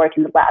all of the work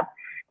in the lab.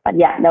 But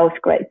yeah, that was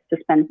great to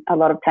spend a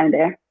lot of time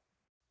there.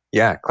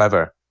 Yeah,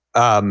 clever.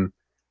 I'm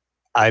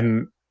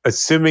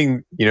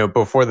assuming,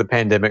 before the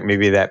pandemic,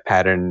 maybe that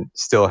pattern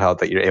still held,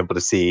 that you're able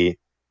to see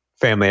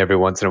family every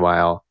once in a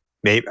while.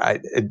 Maybe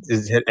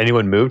has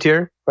anyone moved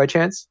here by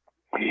chance?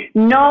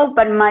 No,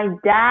 but my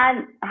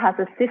dad has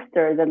a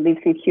sister that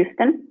lives in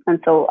Houston, and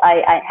so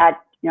I had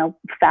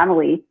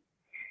family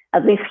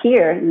at least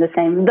here in the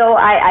same. Though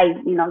I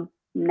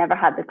never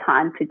had the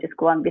time to just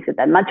go and visit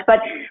that much.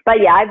 But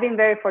yeah, I've been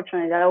very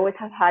fortunate. I always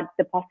have had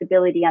the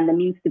possibility and the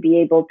means to be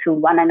able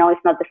to. And I know it's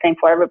not the same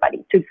for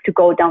everybody to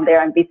go down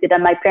there and visit.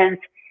 And my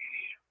parents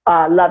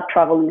love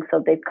traveling,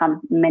 so they've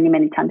come many,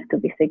 many times to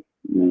visit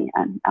me.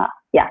 And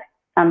yeah,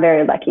 I'm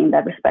very lucky in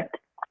that respect.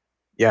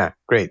 Yeah,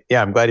 great.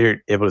 Yeah, I'm glad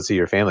you're able to see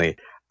your family.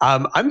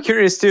 I'm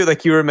curious too,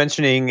 like you were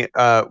mentioning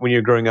when you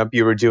were growing up,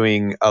 you were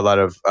doing a lot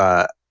of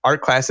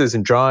art classes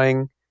and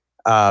drawing.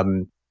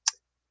 Um,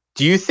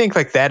 do you think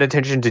like that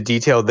attention to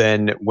detail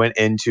then went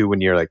into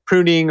when you're like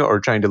pruning or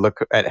trying to look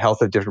at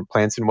health of different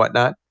plants and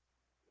whatnot?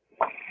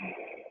 I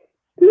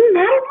don't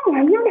know.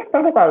 I never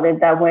thought about it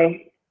that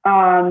way.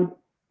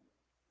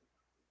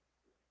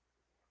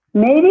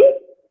 Maybe,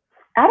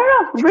 I don't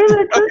know.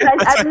 Really, the truth, Okay,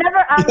 that's I've fine.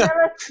 never, I've Yeah.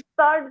 never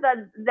thought that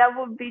that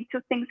would be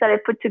two things that I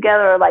put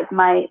together. Like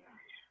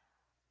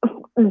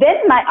then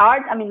my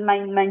art. I mean,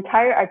 my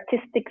entire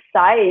artistic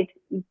side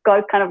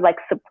got kind of like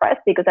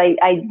suppressed because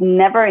I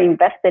never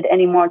invested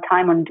any more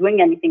time on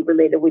doing anything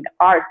related with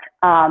art.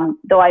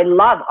 Though I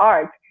love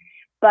art,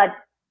 but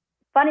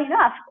funny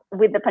enough,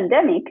 with the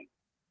pandemic,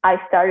 I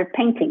started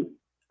painting.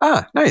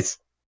 Ah, nice.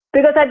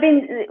 Because I've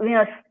been,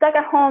 stuck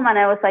at home, and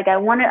I was like, I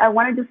want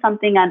to do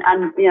something, and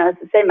as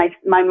I say,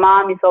 my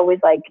mom is always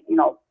like,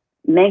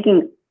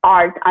 making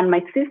art, and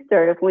my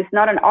sister, who is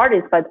not an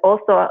artist but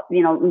also,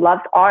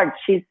 loves art.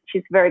 She's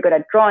very good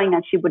at drawing,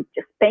 and she would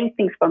just paint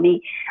things for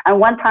me. And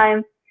one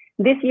time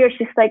this year,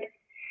 she's like,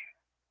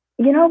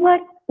 you know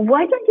what?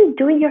 Why don't you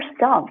do it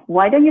yourself?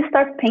 Why don't you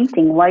start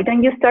painting? Why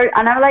don't you start?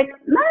 And I'm like,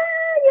 nah,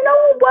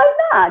 why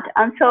not?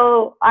 And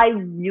so I,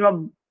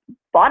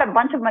 bought a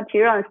bunch of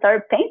material and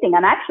started painting.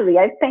 And actually,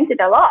 I've painted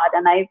a lot,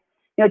 and I,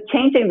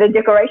 changing the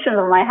decorations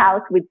of my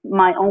house with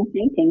my own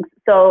paintings.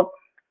 So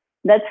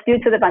that's due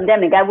to the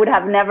pandemic. I would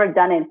have never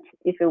done it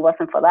if it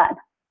wasn't for that.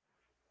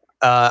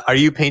 Are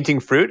you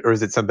painting fruit or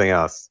is it something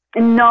else?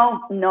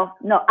 No, no,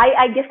 no.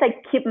 I guess I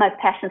keep my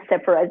passion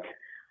separate.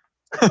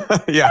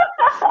 Yeah.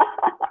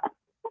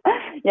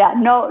 Yeah,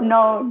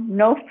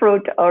 no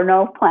fruit or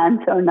no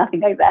plants or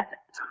nothing like that.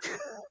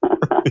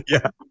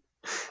 Yeah.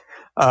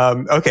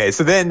 Okay,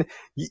 so then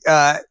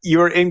you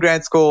were in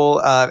grad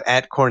school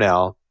at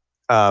Cornell.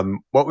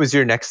 What was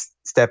your next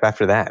step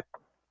after that?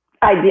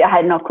 I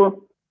had no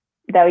clue.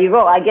 There you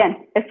go.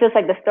 Again, it feels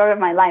like the story of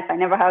my life. I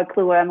never had a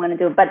clue what I'm going to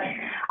do. But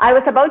I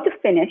was about to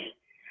finish.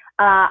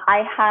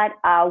 I had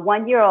a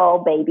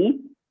 1-year-old baby.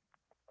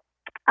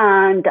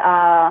 And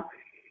I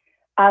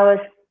was,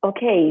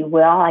 okay,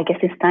 well, I guess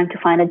it's time to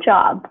find a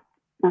job.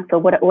 So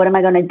what am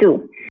I going to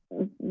do?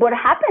 What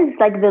happens,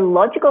 like the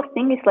logical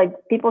thing is like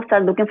people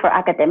start looking for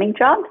academic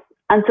jobs.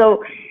 And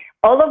so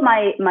all of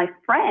my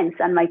friends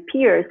and my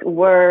peers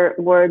were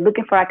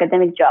looking for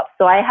academic jobs.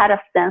 So I had a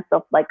sense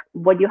of like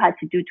what you had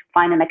to do to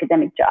find an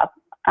academic job.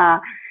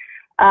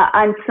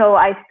 And so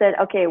I said,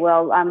 okay,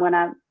 well, I'm going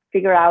to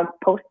figure out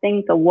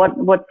postings or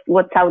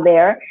what's out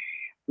there.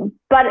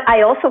 But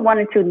I also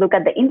wanted to look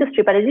at the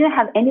industry, but I didn't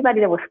have anybody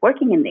that was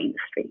working in the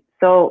industry.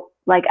 So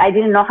like, I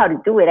didn't know how to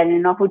do it. I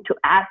didn't know who to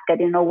ask. I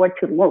didn't know where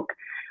to look.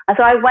 And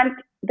so I went,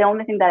 the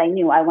only thing that I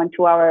knew, I went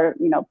to our,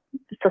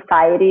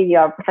 society,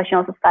 our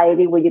professional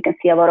society, where you can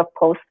see a lot of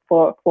posts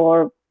for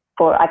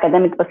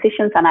academic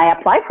positions. And I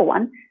applied for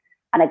one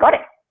and I got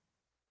it.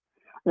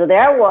 So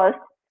there I was,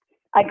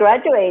 I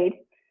graduated.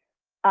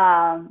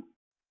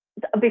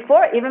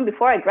 Even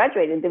before I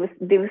graduated,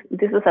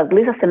 this was at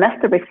least a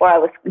semester before I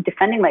was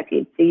defending my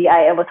PhD.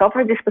 I was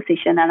offered this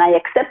position and I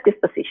accept this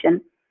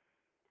position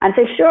and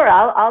say, sure,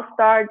 I'll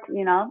start,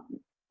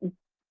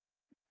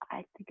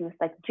 I think it was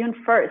like June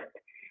 1st.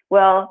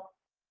 Well,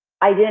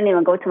 I didn't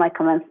even go to my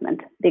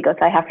commencement because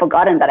I had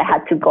forgotten that I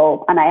had to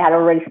go and I had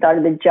already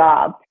started the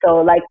job.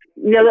 So like,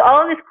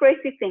 all these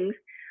crazy things.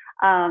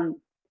 And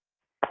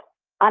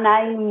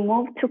I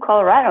moved to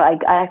Colorado.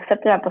 I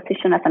accepted a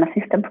position as an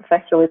assistant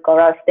professor with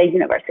Colorado State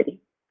University.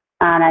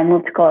 And I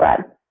moved to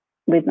Colorado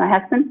with my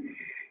husband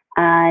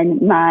and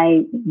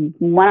my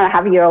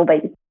 1.5-year-old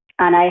baby.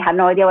 And I had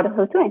no idea what I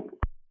was doing.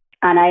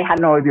 And I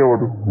had no idea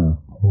what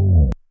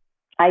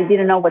I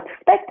didn't know what to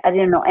expect. I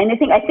didn't know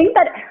anything. I think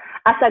that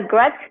as a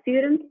grad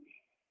student,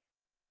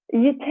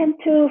 you tend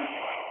to,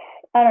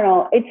 I don't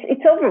know,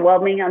 it's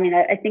overwhelming. I mean,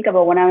 I think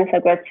about when I was a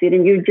grad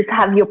student, you just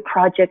have your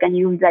project and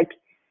you like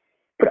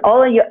put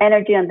all of your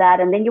energy on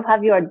that. And then you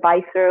have your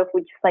advisor,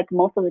 which is like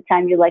most of the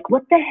time you're like,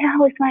 what the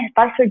hell is my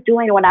advisor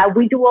doing when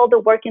we do all the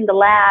work in the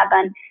lab?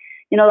 And,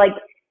 like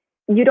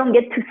you don't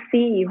get to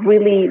see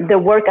really the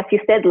work, as you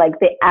said, like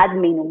the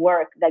admin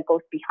work that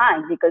goes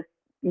behind because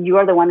you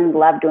are the one in the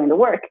lab doing the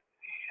work.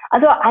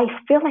 Although I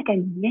feel like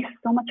I missed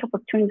so much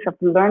opportunities of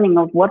learning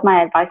of what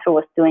my advisor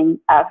was doing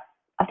as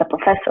a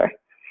professor.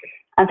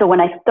 And so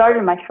when I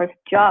started my first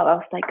job, I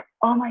was like,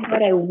 oh my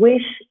God, I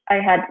wish I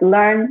had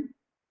learned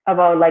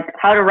about like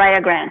how to write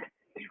a grant,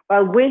 or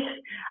I wish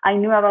I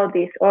knew about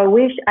this, or I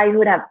wish I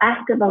would have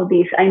asked about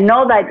this. I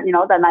know that,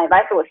 that my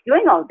advisor was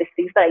doing all these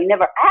things, but I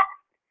never asked.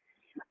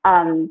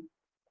 And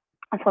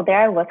so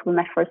there I was with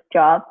my first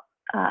job.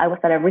 I was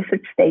at a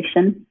research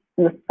station.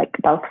 It was like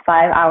about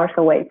 5 hours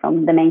away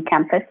from the main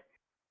campus.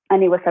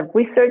 And it was a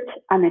research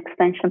and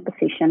extension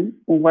position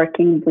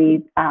working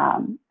with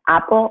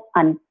apple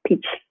and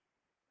peach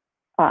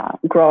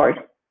growers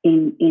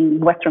in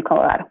Western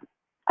Colorado.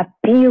 A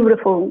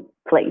beautiful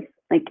place.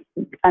 Like,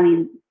 I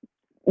mean,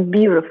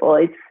 beautiful.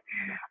 It's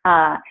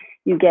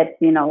you get,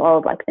 all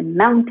of like the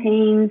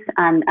mountains,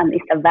 and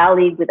it's a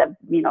valley with a,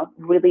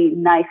 really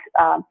nice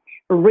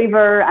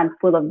river and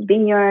full of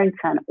vineyards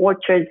and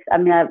orchards. I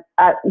mean,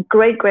 a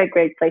great, great,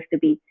 great place to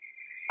be.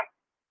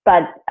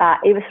 But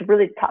it was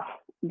really tough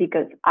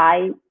because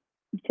I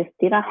just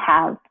didn't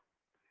have,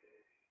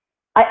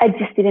 I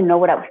just didn't know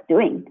what I was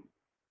doing.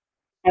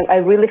 I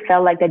really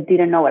felt like I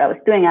didn't know what I was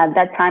doing. At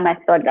that time, I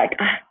thought like,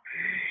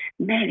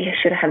 maybe I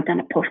should have done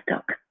a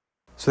postdoc.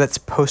 So that's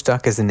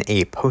postdoc as in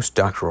a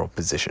postdoctoral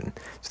position.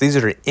 So these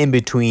are in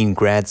between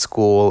grad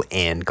school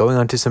and going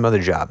on to some other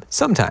job.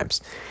 Sometimes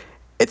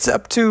it's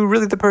up to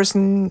really the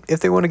person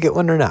if they want to get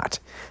one or not.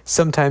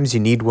 Sometimes you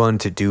need one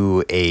to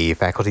do a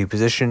faculty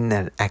position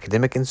at an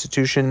academic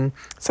institution.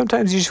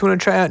 Sometimes you just want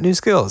to try out new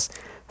skills.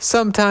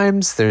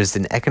 Sometimes there's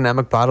an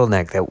economic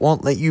bottleneck that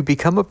won't let you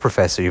become a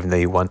professor even though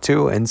you want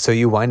to, and so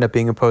you wind up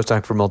being a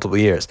postdoc for multiple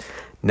years.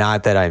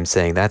 Not that I'm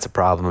saying that's a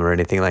problem or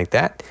anything like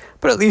that,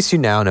 but at least you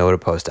now know what a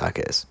postdoc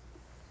is.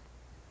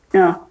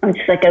 No, I'm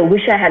just like, I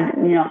wish I had,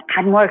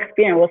 had more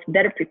experience, was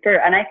better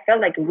prepared. And I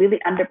felt like really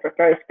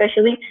underprepared,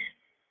 especially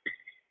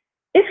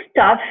it's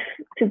tough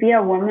to be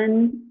a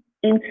woman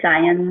in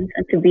science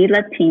and to be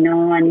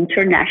Latino and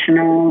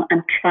international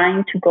and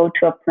trying to go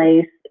to a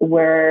place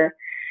where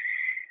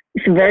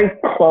it's very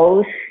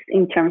close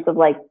in terms of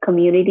like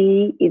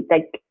community. It's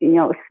like,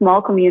 a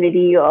small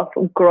community of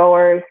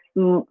growers.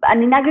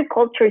 And in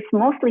agriculture, it's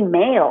mostly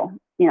male,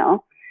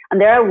 and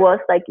there I was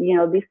like,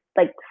 this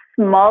like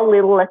small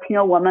little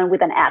Latino woman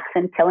with an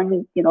accent telling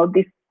me,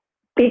 these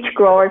peach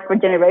growers for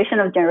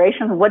generations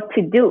what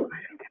to do.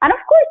 And of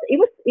course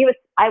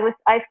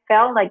I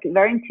felt like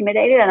very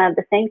intimidated. And at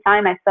the same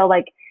time, I felt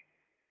like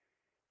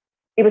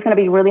it was going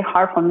to be really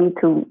hard for me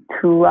to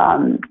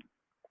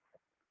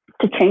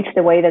change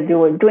the way that they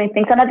were doing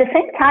things. And at the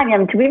same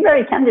time, to be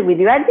very candid with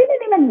you, I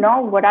didn't even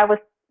know what I was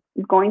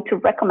going to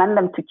recommend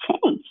them to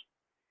change.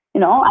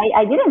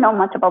 I didn't know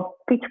much about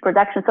peach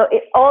production. So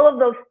all of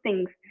those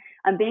things,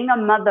 and being a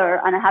mother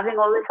and having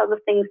all these other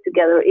things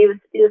together, it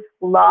was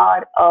a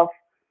lot of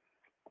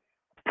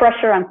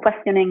pressure and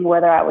questioning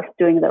whether I was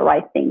doing the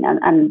right thing,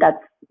 and that's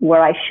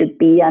where I should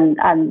be, and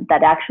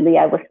that actually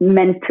I was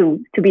meant to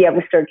be a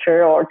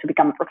researcher or to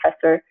become a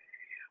professor.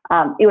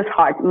 It was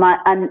hard.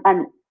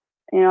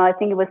 I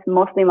think it was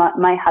mostly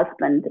my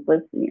husband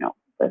was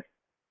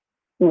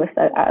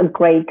a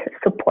great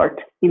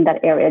support in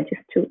that area.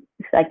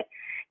 It's like,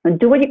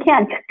 do what you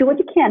can, do what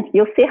you can.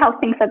 You'll see how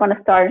things are going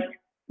to start,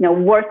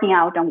 working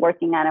out.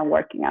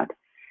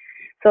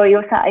 So it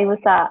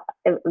was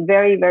a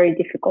very, very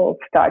difficult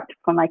start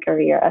for my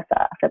career as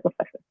a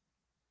professor.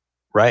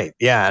 Right.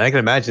 Yeah. And I can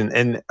imagine.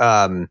 And,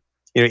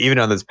 even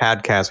on this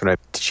podcast,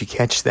 did you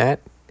catch that?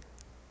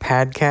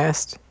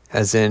 Podcast?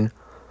 As in,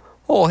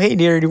 oh, hey,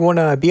 dear, do you want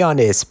to be on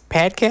this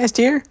podcast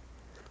here?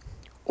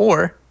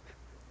 Or,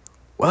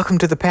 welcome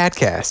to the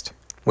podcast,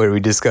 where we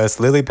discuss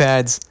lily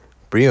pads,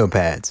 Brio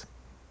pads,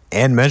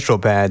 and menstrual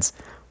pads,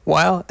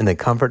 while in the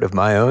comfort of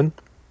my own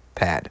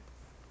pad.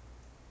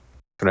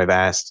 When I've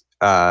asked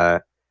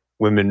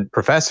women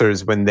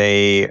professors, when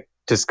they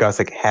discuss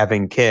like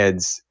having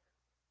kids,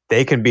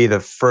 they can be the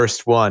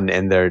first one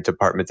in their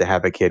department to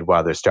have a kid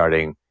while they're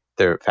starting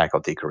their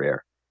faculty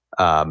career.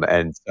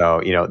 And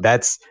so,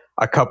 that's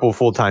a couple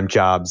full-time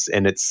jobs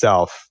in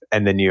itself.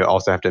 And then you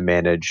also have to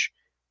manage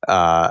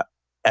a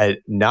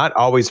not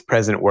always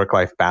present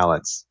work-life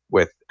balance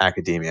with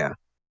academia.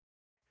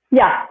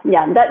 Yeah,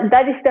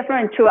 that is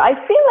definitely true. I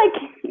feel like,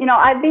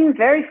 I've been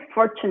very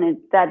fortunate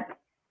that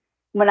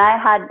when I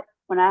had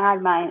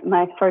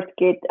my first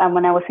kid and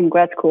when I was in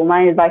grad school,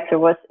 my advisor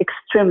was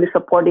extremely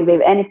supportive.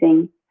 If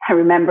anything, I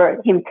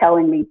remember him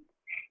telling me,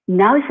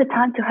 now is the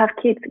time to have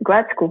kids.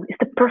 Grad school is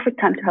the perfect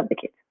time to have the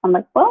kids. I'm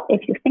like, well,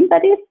 if you think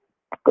that is,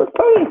 good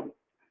for you.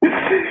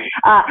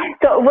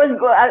 So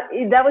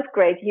that was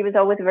great. He was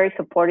always very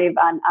supportive,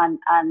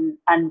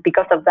 and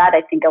because of that,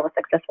 I think I was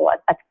successful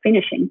at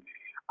finishing.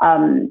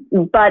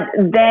 But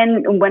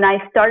then when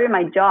I started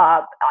my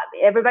job,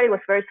 everybody was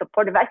very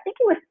supportive. I think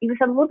it was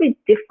a little bit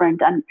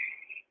different, and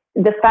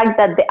the fact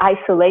that the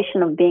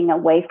isolation of being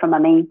away from a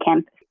main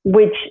campus,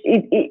 which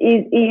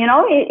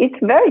it's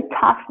very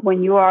tough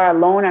when you are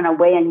alone and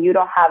away and you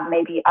don't have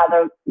maybe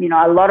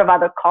a lot of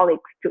other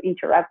colleagues to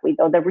interact with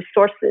or the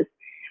resources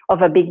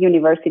of a big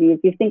university.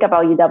 If you think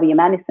about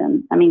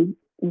UW-Madison, I mean,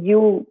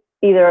 you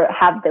either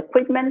have the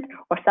equipment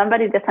or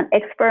somebody that's an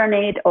expert on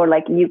it, or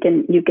like you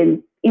can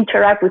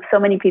interact with so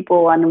many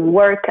people and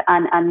work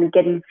and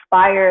get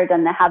inspired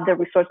and have the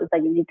resources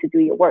that you need to do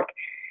your work.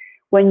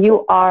 When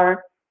you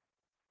are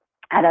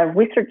at a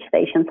research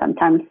station,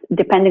 sometimes,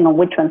 depending on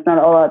which ones, not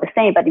all are the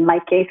same, but in my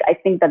case, I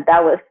think that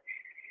was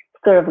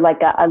sort of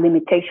like a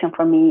limitation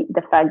for me,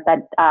 the fact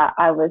that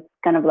I was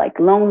kind of like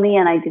lonely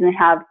and I didn't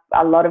have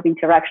a lot of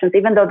interactions,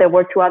 even though there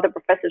were two other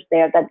professors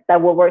there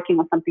that were working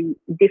on something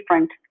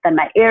different than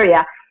my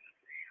area.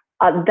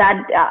 Kind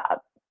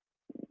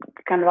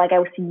of like I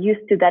was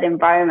used to that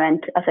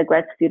environment as a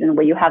grad student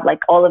where you have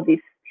like all of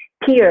these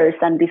peers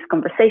and these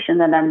conversations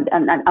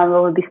and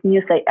all of these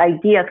new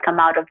ideas come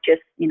out of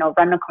just,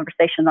 random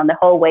conversations on the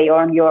hallway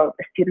or in your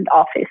student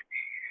office.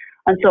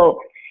 And so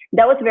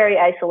that was very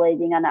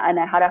isolating, and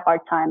I had a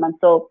hard time. And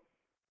so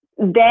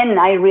then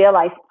I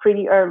realized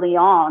pretty early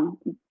on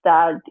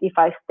that if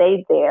I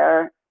stayed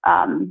there,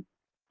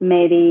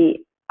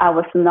 maybe I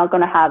was not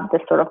going to have the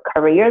sort of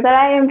career that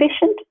I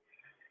envisioned.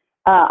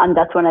 And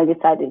that's when I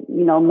decided,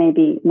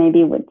 maybe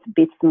it would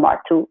be smart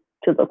to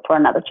look for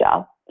another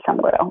job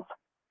somewhere else.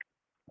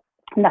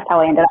 And that's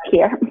how I ended up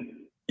here.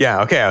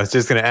 Yeah. Okay. I was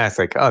just going to ask,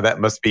 like, oh, that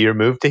must be your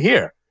move to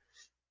here.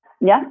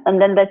 Yeah.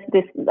 And then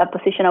there's a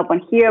position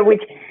open here,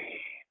 which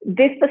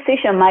this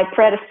position, my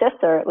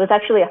predecessor was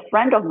actually a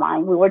friend of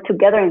mine. We were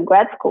together in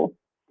grad school.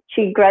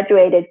 She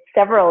graduated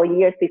several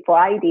years before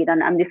I did,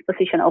 and this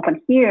position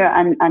opened here,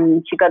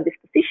 and she got this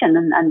position,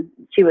 and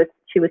she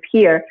was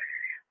here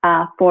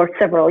for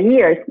several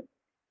years.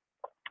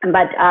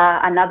 But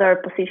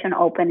another position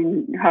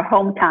opened in her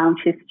hometown.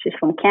 She's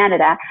from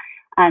Canada,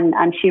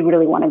 and she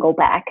really want to go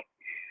back.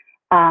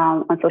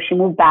 And so she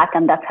moved back,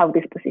 and that's how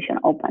this position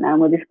opened. And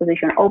when this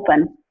position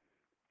opened,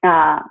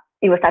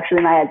 it was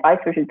actually my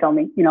advisor who told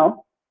me,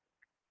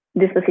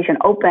 this position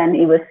open.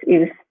 It was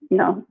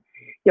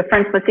your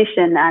friend's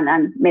position,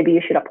 and maybe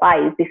you should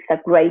apply. This is a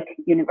great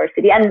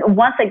university. And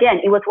once again,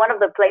 it was one of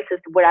the places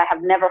where I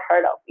have never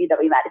heard of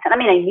UW-Madison. I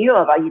mean, I knew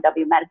about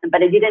UW-Madison,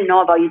 but I didn't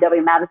know about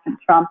UW-Madison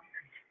from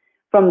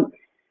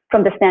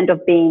the stand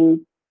of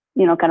being,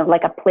 kind of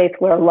like a place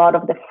where a lot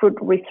of the fruit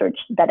research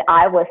that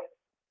I was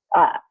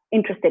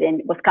interested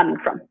in was coming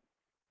from.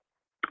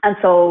 And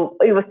so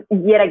it was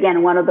yet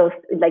again one of those,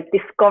 like,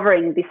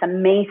 discovering this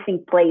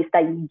amazing place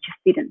that you just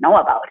didn't know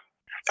about.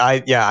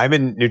 I'm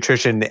in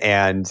nutrition,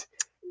 and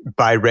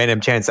by random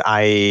chance,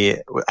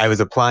 I was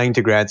applying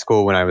to grad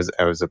school when I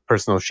was a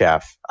personal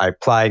chef. I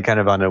applied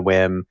kind of on a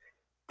whim.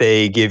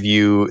 They give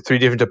you 3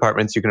 different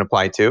departments you can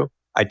apply to.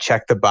 I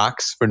checked the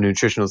box for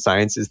nutritional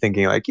sciences,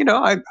 thinking like,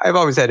 I've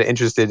always had an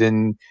interest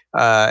in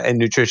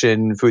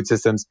nutrition, food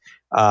systems.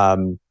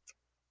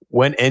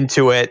 Went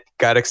into it,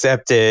 got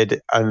accepted.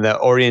 On the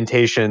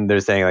orientation, they're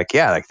saying like,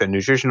 yeah, like the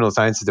nutritional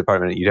sciences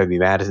department at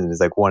UW-Madison is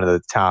like one of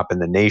the top in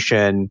the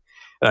nation.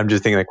 And I'm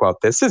just thinking like, well,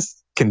 this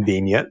is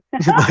convenient.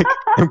 Like,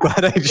 I'm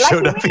glad I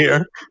showed up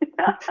here.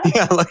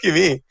 Yeah, lucky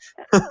me.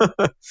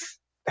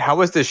 How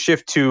was the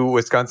shift to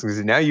Wisconsin?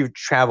 Because now you've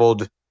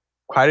traveled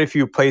quite a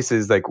few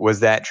places. Like,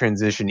 was that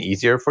transition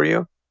easier for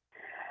you?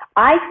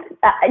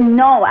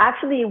 No,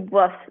 actually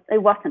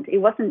it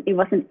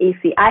wasn't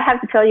easy. I have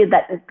to tell you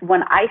that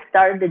when I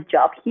started the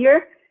job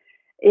here,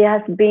 it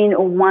has been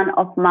one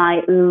of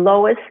my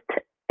lowest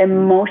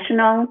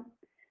emotional,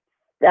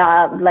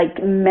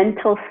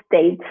 mental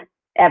states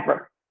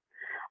ever.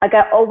 Like,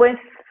 I always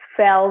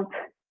felt,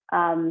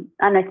 and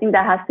I think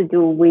that has to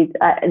do with,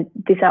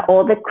 these are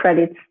all the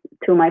credits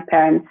to my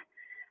parents.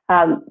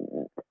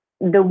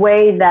 The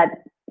way that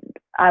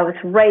I was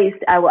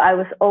raised, I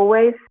was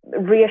always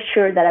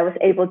reassured that I was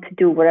able to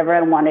do whatever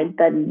I wanted,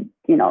 that,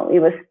 it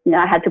was,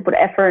 I had to put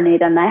effort in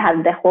it, and I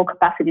had the whole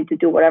capacity to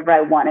do whatever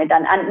I wanted.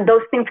 And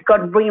those things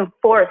got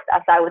reinforced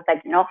as I was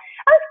like, I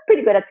was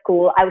pretty good at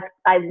school.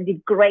 I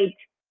did great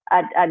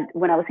at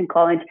when I was in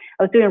college.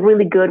 I was doing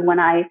really good when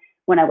I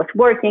was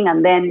working.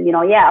 And then,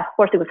 of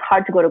course it was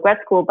hard to go to grad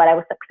school, but I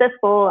was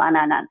successful, and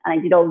I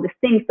did all these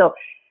things. So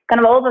kind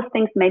of all those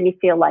things made me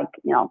feel like,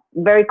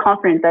 very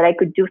confident that I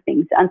could do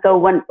things. And so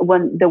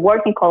when the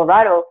work in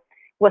Colorado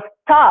was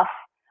tough,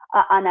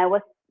 and I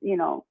was,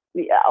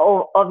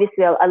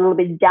 obviously a little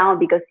bit down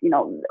because,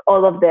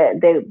 all of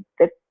the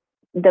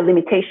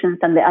limitations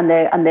and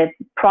the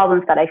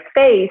problems that I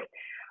faced,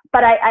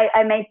 but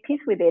I made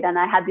peace with it, and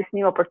I had this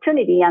new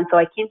opportunity. And so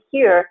I came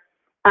here,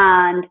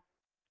 and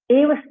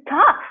it was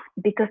tough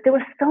because there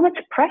was so much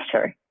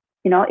pressure.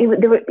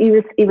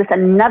 It was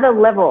another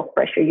level of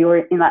pressure. You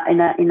were in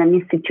an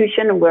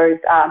institution where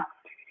it's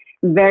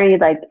very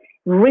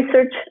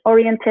research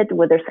oriented,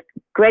 where there's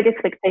great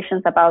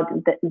expectations about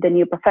the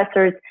new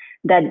professors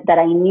that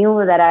I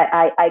knew that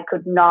I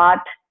could not,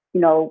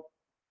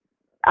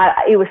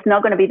 it was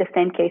not going to be the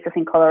same case as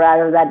in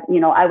Colorado, that,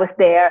 I was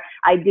there,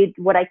 I did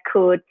what I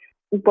could,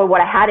 but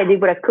what I had, I did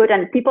what I could,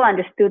 and people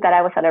understood that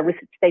I was at a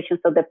research station.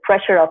 So the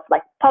pressure of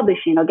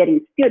publishing or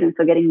getting students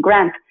or getting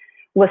grants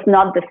was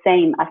not the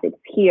same as it's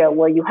here,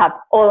 where you have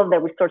all of the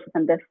resources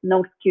and there's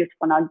no excuse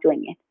for not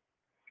doing it.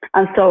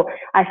 And so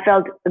I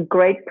felt a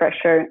great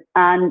pressure,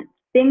 and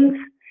things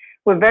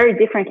were very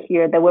different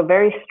here. They were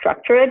very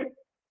structured.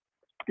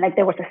 Like,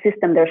 there was a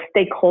system, there are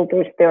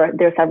stakeholders,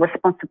 there's a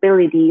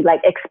responsibility,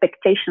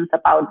 expectations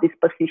about this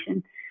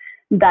position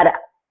that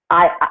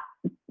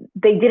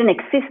they didn't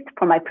exist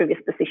for my previous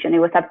position. It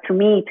was up to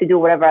me to do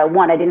whatever I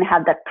want. I didn't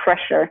have that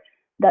pressure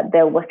that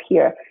there was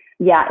here.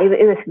 Yeah,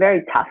 it was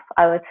very tough.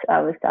 I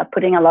was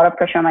putting a lot of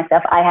pressure on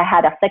myself. I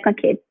had a second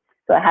kid,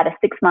 so I had a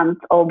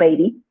 6-month-old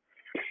baby,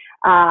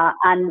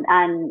 and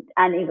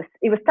it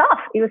was tough.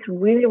 It was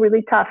really,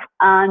 really tough.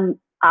 And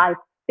I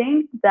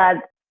think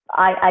that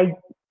I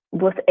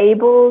was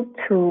able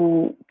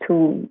to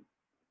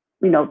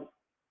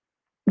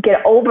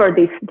get over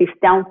this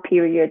down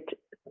period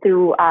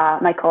through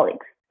my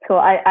colleagues. So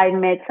I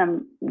made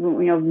some,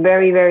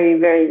 very, very,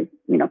 very,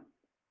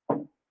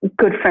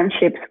 good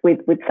friendships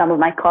with some of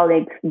my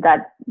colleagues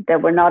that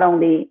were not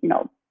only,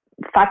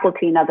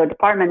 faculty in other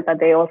departments, but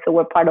they also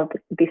were part of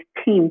this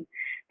team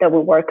that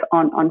will work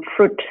on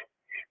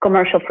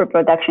commercial fruit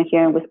production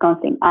here in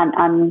Wisconsin.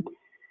 And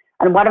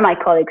one of my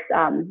colleagues,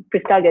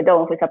 Priscilla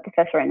Gadot, who's a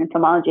professor in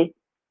entomology,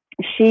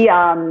 she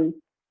had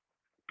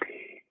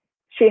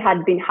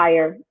been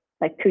hired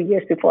like 2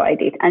 years before I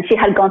did, and she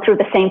had gone through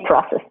the same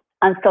process.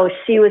 And so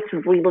she was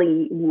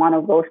really one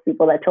of those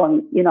people that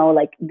told me,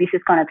 like, this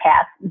is going to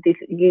pass. This,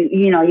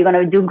 you're going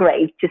to do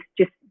great. Just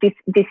this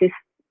is.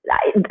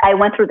 I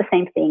went through the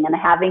same thing, and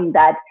having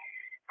that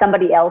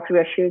somebody else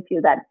reassures you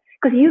that,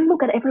 because you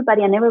look at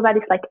everybody and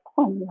everybody's like,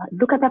 oh,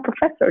 look at that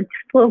professor, just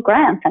full of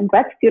grants and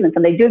grad students,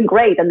 and they're doing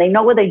great, and they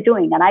know what they're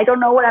doing, and I don't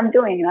know what I'm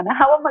doing, and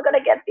how am I going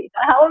to get this?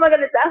 How am I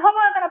going to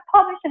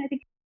publish anything?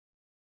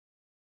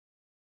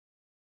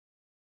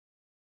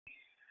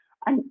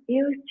 And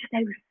it was just, I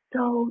was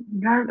so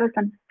nervous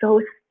and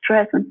so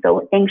stressed and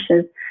so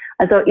anxious.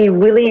 And so it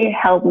really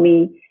helped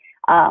me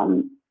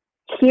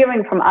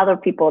hearing from other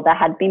people that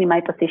had been in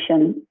my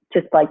position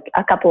just like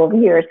a couple of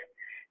years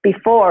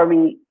before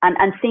me,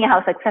 and seeing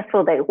how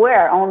successful they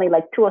were only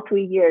like 2 or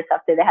 3 years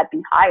after they had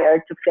been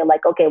hired, to feel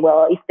like, okay,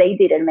 well, if they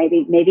did it,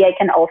 maybe I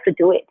can also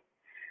do it.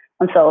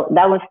 And so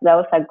that was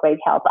a great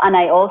help. And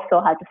I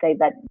also had to say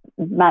that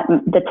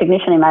the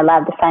technician in my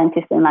lab, the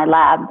scientist in my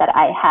lab that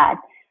I had,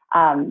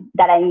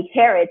 that I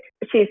inherit,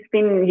 she's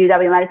been in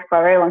UW-Madison for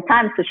a very long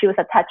time, so she was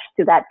attached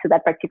to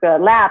that particular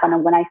lab.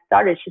 And when I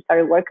started, she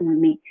started working with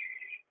me.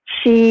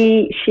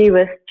 She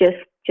was just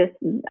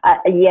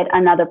yet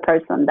another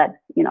person that,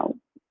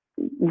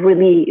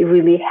 really,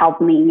 really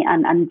helped me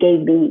and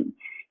gave me,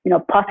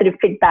 positive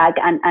feedback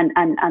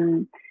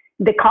and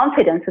the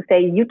confidence to say,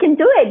 you can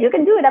do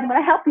it. I'm going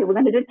to help you. We're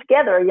going to do it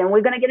together.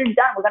 We're going to get it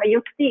done.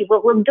 You'll see.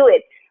 We'll do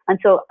it. And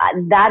so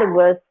that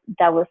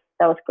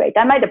was great.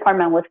 And my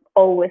department was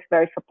always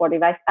very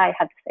supportive. I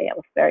have to say I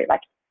was very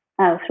lucky.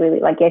 I was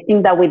really lucky. I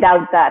think that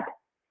without that,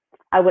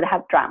 I would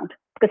have drowned,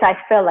 because I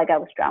felt like I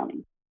was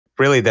drowning.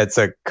 Really, that's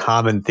a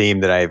common theme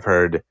that I've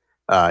heard,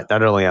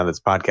 not only on this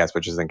podcast,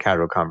 but just in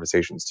casual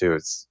conversations too.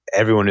 It's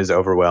everyone is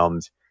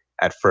overwhelmed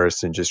at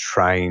first and just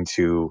trying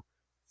to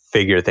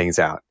figure things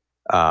out.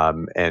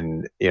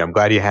 And I'm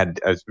glad you had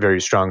a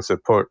very strong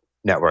support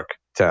network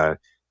to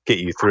get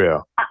you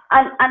through.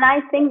 And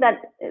I think that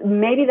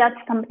maybe that's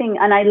something,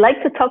 and I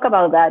like to talk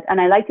about that, and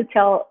I like to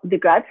tell the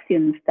grad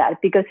students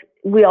that, because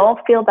we all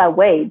feel that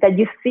way, that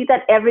you see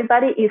that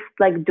everybody is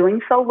like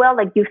doing so well,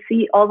 like you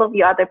see all of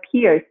your other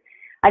peers,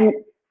 and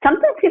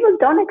sometimes people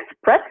don't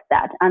express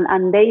that,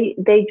 and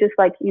they just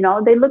like,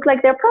 they look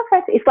like they're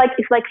perfect. It's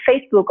like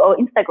Facebook or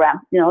Instagram,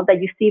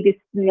 that you see this,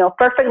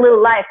 perfect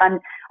little life, and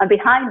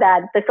behind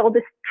that, there's all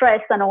this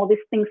stress and all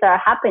these things that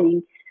are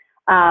happening.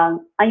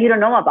 And you don't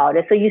know about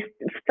it. So you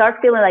start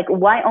feeling like,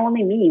 why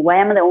only me? Why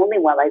am I the only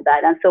one like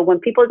that? And so when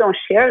people don't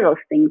share those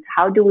things,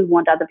 how do we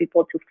want other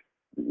people to,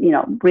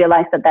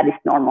 realize that is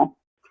normal?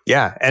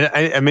 Yeah. And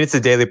I mean, it's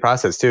a daily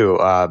process too.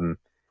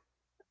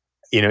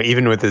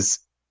 Even with this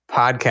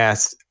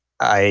podcast,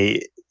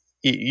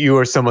 you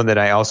are someone that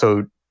I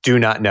also do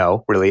not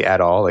know really at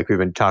all. Like, we've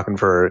been talking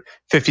for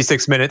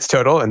 56 minutes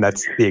total, and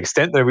that's the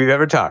extent that we've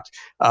ever talked.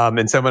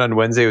 And someone on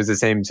Wednesday was the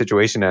same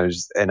situation. I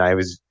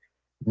was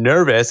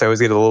nervous. I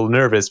always get a little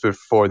nervous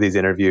before these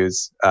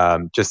interviews,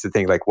 just to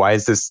think like, why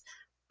is this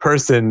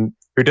person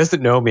who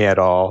doesn't know me at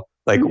all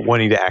like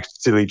wanting to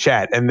actually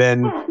chat? And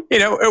then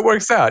it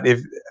works out. If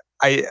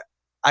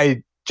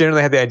I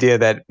generally have the idea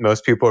that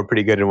most people are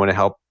pretty good and want to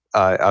help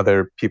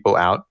other people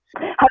out.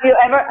 Have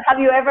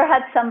you ever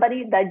had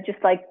somebody that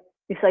just like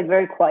is like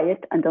very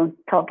quiet and don't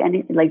talk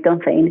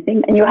don't say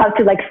anything, and you have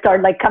to like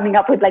start like coming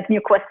up with like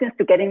new questions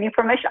to get any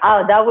information?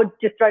 Oh, that would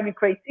just drive me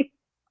crazy.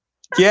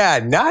 Yeah,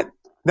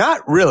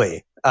 not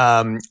really.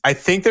 I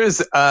think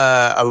there's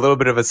a little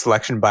bit of a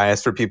selection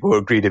bias for people who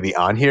agree to be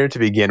on here to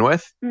begin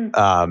with,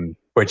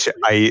 which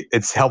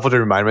it's helpful to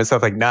remind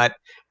myself, like, not,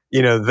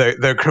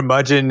 the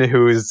curmudgeon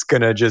who's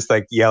going to just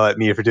like yell at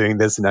me for doing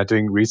this and not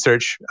doing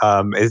research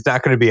is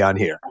not going to be on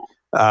here.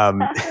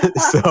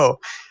 So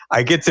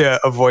I get to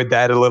avoid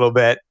that a little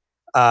bit.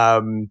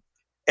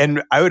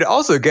 And I would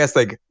also guess,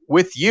 like,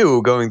 with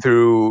you going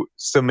through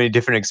so many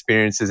different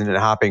experiences and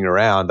hopping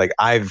around, like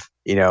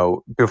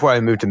before I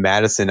moved to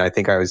Madison, I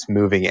think I was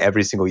moving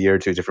every single year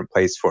to a different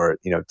place for,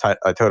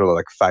 a total of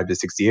like 5 to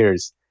 6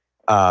 years.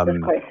 That's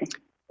crazy.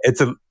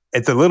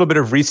 It's a little bit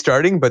of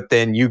restarting, but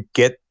then you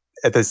get,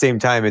 at the same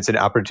time, it's an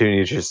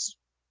opportunity to just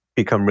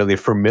become really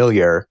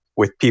familiar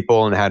with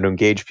people and how to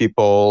engage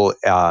people.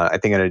 I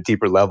think at a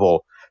deeper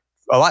level,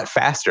 a lot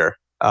faster.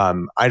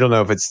 I don't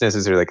know if it's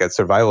necessarily like a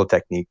survival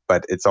technique,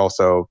 but it's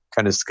also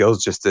kind of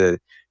skills just to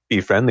be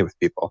friendly with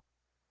people.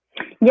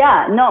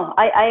 Yeah, no,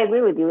 I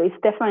agree with you. It's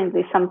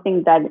definitely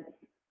something that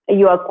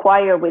you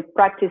acquire with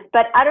practice.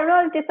 But I don't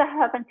know if this has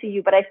happened to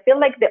you, but I feel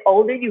like the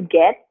older you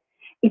get,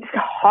 it's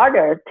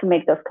harder to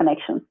make those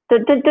connections.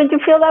 Don't you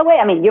feel that way?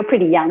 I mean, you're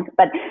pretty young,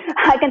 but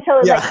I can tell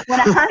you, Yeah. like, when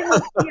I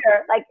was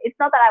here, like, it's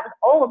not that I was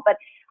old, but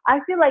I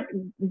feel like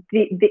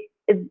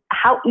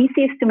how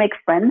easy it is to make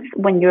friends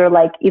when you're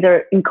like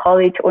either in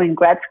college or in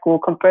grad school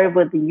compared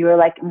with you're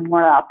like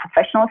more a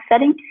professional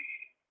setting.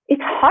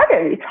 It's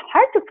harder. It's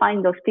hard to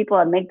find those people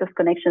and make those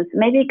connections.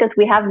 Maybe because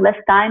we have less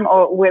time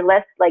or we're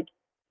less like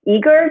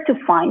eager to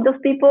find those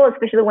people,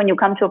 especially when you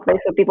come to a place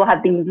where people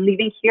have been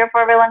living here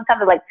for a very long time.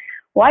 They're like,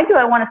 why do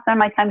I want to spend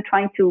my time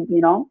trying to,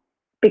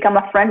 become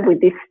a friend with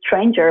this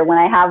stranger when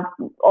I have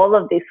all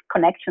of these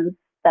connections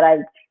that I've,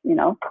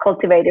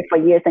 cultivated for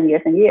years and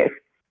years and years?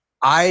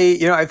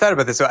 I thought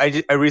about this. So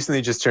I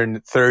recently just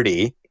turned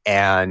 30,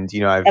 and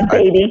I've A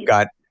baby.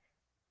 got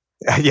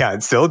yeah,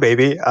 it's still a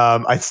baby.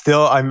 I'm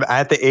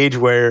at the age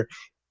where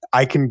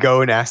I can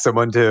go and ask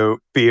someone to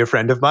be a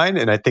friend of mine,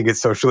 and I think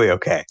it's socially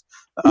okay.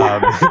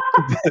 Um,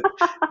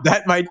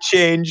 that might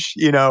change,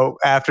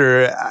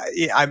 after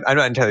I'm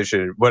not entirely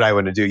sure what I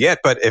want to do yet,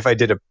 but if I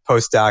did a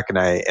postdoc and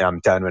I'm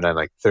done when I'm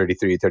like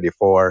 33,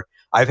 34,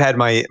 I've had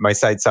my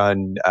sights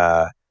on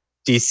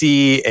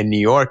DC and New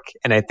York,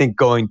 and I think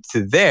going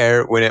to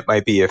there when it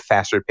might be a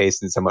faster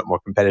paced and somewhat more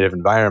competitive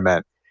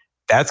environment,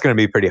 that's going to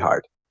be pretty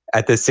hard.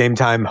 At the same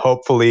time,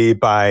 hopefully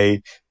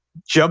by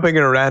jumping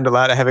around a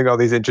lot and having all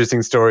these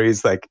interesting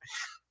stories,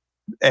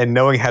 and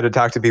knowing how to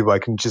talk to people, I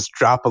can just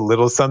drop a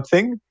little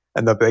something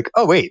and they'll be like,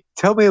 oh, wait,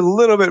 tell me a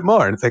little bit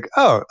more. And it's like,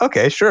 oh,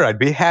 okay, sure. I'd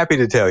be happy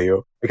to tell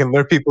you. I can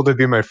lure people to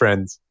be my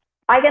friends.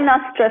 I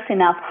cannot stress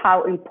enough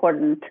how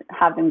important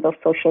having those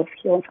social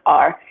skills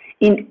are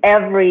in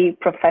every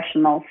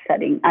professional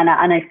setting. And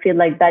I feel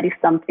like that is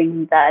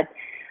something that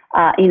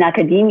in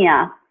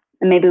academia,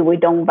 maybe we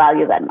don't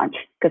value that much,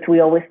 because we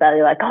always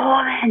value like,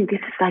 oh man, this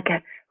is like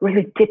a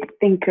really deep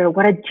thinker.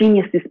 What a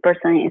genius this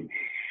person is.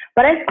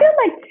 But I feel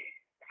like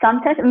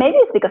sometimes, maybe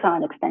it's because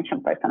I'm an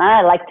extension person and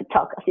I like to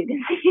talk, as you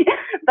can see,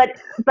 but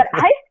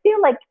I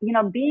feel like,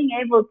 being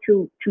able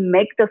to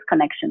make those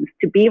connections,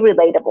 to be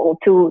relatable,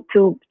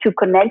 to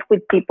connect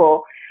with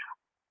people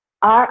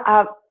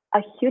are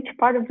a huge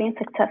part of being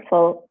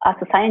successful as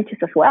a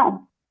scientist as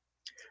well.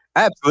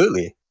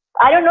 Absolutely.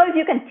 I don't know if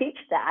you can teach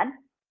that,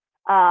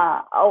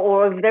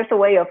 or if there's a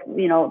way of,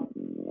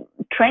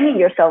 training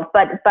yourself,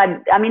 but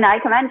I mean, I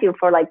commend you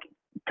for like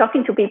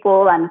talking to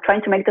people and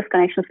trying to make those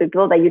connections with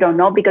people that you don't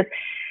know, because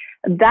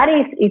that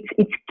is,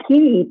 it's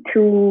key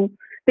to,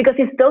 because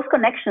it's those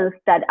connections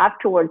that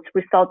afterwards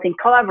result in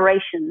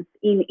collaborations,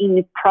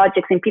 in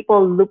projects, in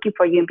people looking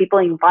for you, in people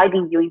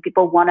inviting you, in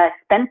people want to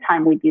spend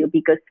time with you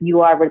because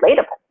you are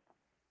relatable.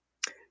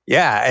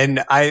 Yeah,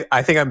 and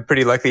I think I'm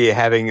pretty lucky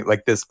having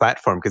like this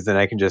platform, because then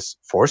I can just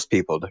force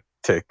people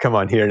to come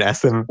on here and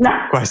ask them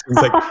questions.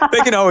 Like they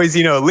can always,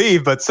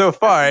 leave, but so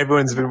far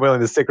everyone's been willing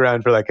to stick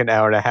around for like an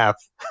hour and a half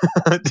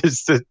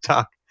just to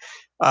talk.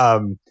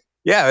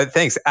 Yeah,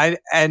 thanks. I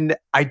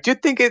do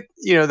think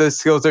those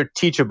skills are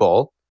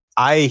teachable.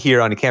 I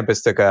here on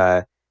campus took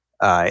a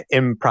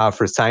improv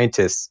for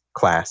scientists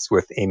class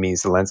with Amy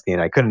Zelensky,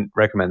 and I couldn't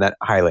recommend that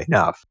highly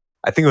enough.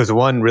 I think it was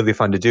one really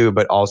fun to do,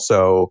 but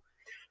also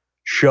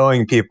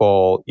showing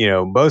people,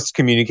 most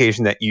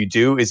communication that you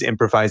do is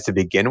improvised to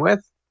begin with,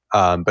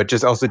 but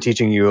just also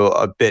teaching you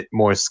a bit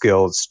more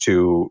skills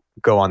to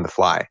go on the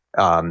fly.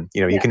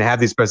 You can have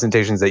these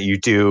presentations that you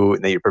do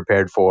that you're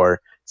prepared for.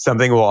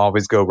 Something will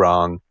always go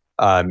wrong.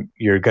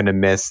 You're going to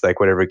miss like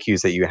whatever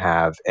cues that you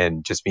have,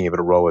 and just being able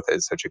to roll with it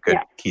is such a good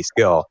key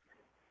skill.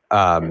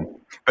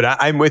 But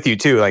I'm with you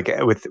too. Like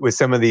with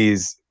some of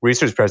these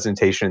research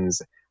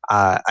presentations,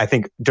 I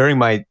think during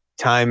my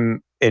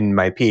time in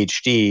my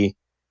PhD,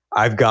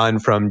 I've gone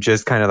from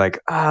just kind of like,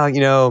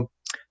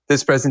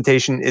 this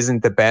presentation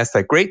isn't the best,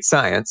 like great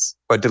science,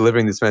 but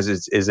delivering this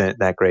message isn't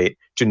that great,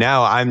 to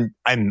now I'm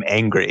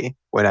angry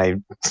when I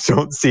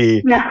don't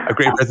see a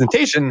great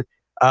presentation.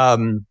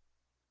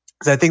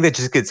 So I think that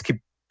just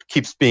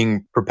keeps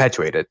being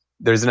perpetuated.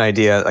 There's an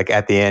idea like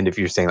at the end, if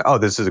you're saying, oh,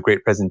 this is a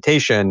great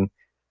presentation,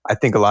 I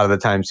think a lot of the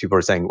times people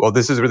are saying, well,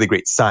 this is really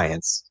great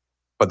science,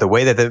 but the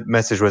way that the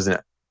message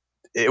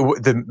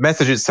the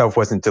message itself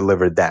wasn't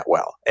delivered that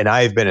well. And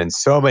I've been in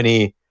so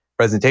many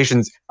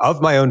presentations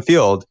of my own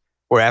field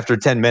where after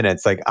 10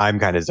 minutes, like I'm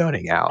kind of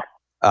zoning out.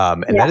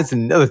 And that is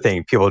another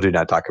thing people do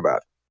not talk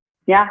about.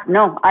 Yeah,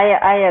 no,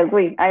 I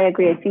agree. I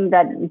think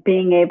that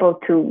being able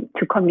to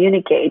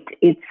communicate,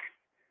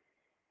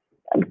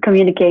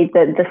 communicate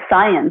the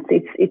science,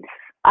 it's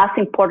as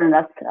important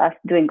as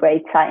doing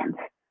great science.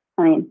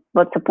 I mean,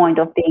 what's the point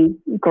of being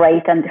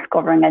great and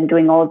discovering and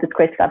doing all this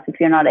great stuff if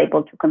you're not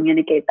able to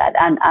communicate that?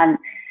 And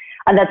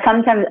that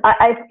sometimes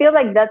I feel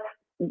like that's,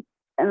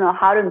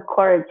 how to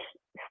encourage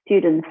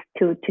students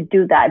to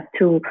do that,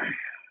 to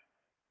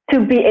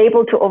be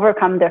able to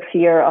overcome their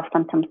fear of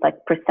sometimes like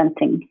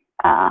presenting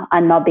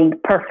and not being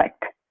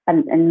perfect,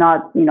 and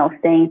not,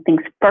 saying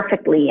things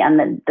perfectly, and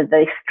then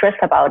they stress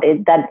about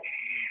it. That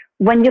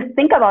when you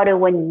think about it,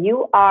 when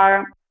you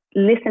are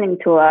listening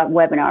to a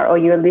webinar or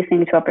you're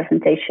listening to a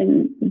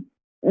presentation,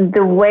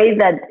 the way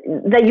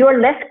that you're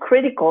less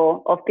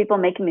critical of people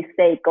making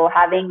mistakes or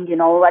having,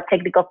 a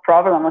technical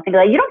problem or things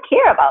like that. You don't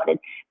care about it.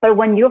 But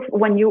when you're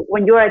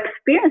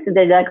experiencing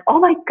it, like, oh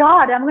my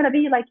God, I'm gonna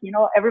be like,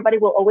 everybody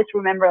will always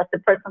remember as the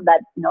person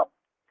that,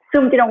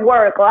 Zoom didn't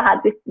work or had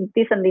this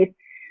and this.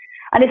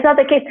 And it's not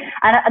the case.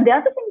 And the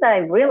other thing that I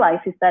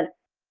realized is that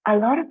a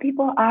lot of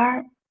people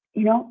are,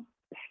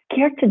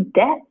 scared to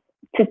death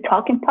to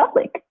talk in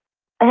public.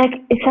 Like,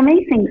 it's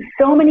amazing.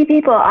 So many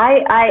people,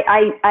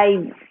 I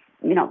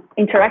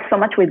interact so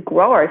much with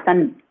growers,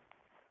 and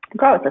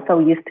growers are so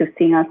used to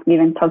seeing us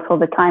giving talks all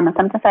the time. And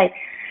sometimes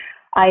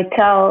I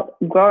tell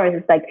growers,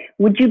 it's like,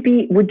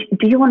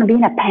 do you want to be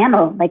in a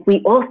panel? Like,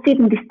 we all sit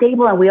in this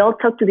table and we all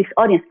talk to this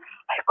audience.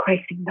 I'm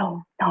crazy.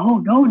 No, I would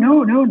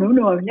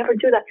never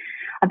do that.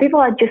 And people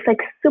are just like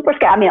super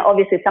scared. I mean,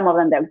 obviously some of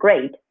them, they're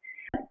great,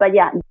 but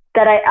yeah,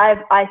 that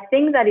I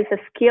think that is a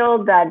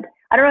skill that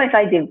I don't know if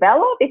I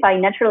develop, if I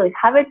naturally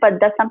have it, but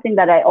that's something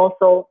that I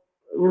also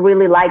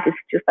really like, is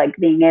just like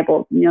being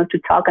able, to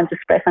talk and to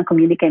express and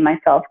communicate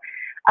myself.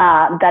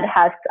 That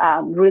has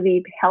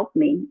really helped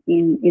me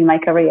in my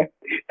career.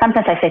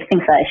 Sometimes I say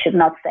things that I should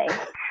not say.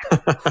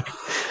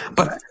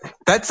 But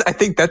I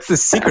think that's the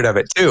secret of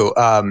it too.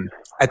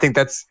 I think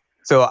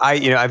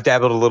I've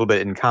dabbled a little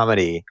bit in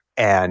comedy,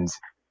 and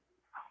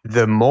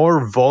the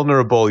more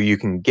vulnerable you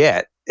can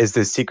get is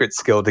the secret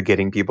skill to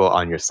getting people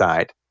on your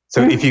side.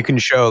 So if you can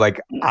show, like,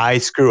 I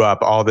screw up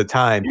all the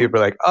time, people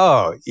are like,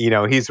 oh,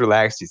 he's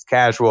relaxed, he's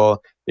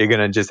casual. You're going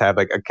to just have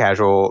like a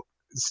casual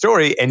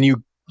story, and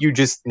you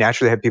just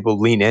naturally have people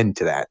lean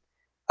into that.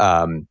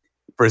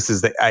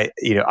 Versus I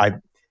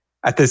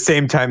at the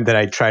same time that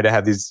I try to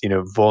have these,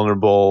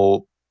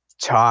 vulnerable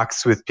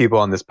talks with people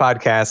on this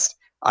podcast,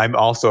 I'm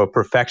also a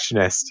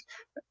perfectionist.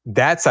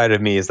 That side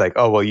of me is like,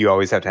 oh, well, you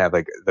always have to have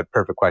like the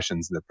perfect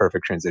questions and the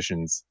perfect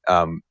transitions,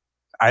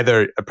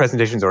 either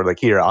presentations or like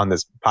here on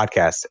this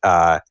podcast.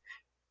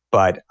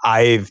 But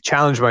I've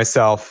challenged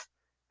myself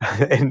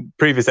in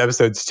previous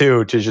episodes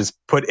too, to just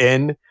put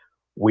in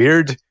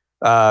weird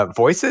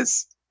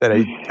voices that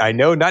I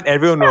know not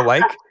everyone will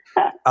like.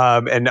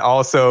 And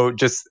also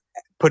just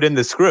put in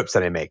the scripts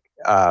that I make.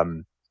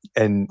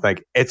 And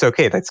like, it's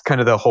okay. That's kind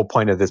of the whole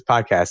point of this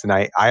podcast. And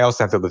I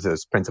also have to live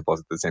those principles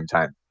at the same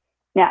time.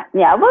 Yeah.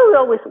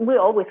 Well, we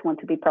always want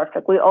to be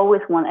perfect. We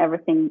always want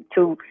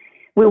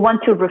we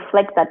want to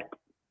reflect that,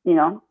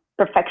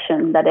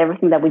 perfection, that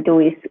everything that we do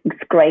is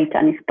great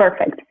and is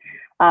perfect.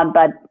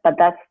 But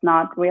that's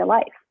not real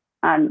life.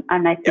 And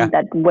I think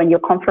that when you're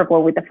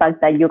comfortable with the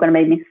fact that you're going to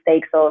make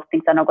mistakes or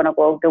things are not going to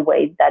go the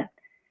way that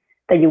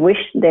you wish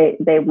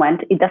they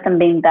went, it doesn't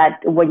mean that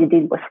what you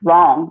did was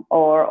wrong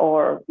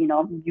or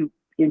you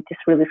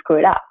just really screw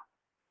it up.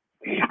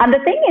 And the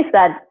thing is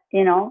that,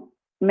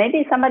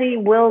 maybe somebody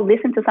will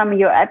listen to some of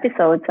your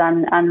episodes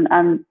and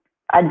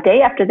a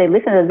day after they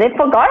listen, they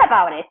forgot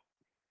about it.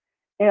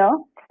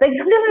 Like,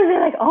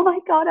 they're like, oh my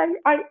God,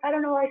 I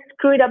don't know, I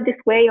screwed up this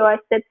way, or I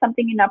said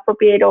something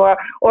inappropriate, or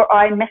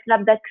I messed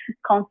up that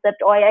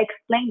concept, or I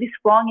explained this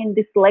wrong in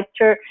this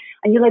lecture.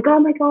 And you're like, oh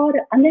my God.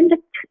 And then the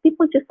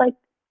people just like,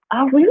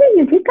 oh, really?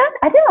 You did that?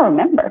 I didn't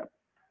remember.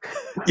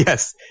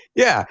 Yes.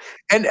 Yeah.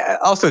 And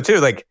also too,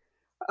 like,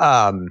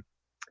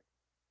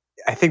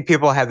 I think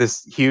people have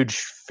this huge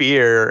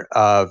fear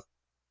of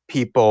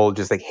people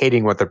just like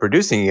hating what they're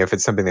producing if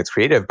it's something that's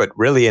creative. But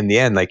really, in the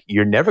end, like,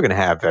 you're never going to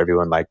have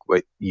everyone like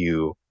what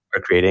you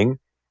are creating,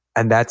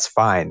 and that's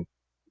fine.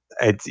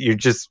 They're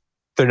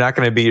not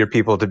going to be your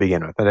people to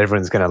begin with. Not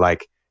everyone's going to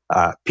like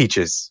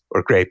peaches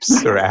or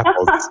grapes or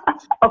apples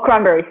or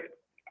cranberries.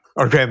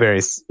 Or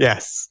cranberries.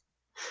 Yes.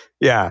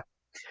 Yeah.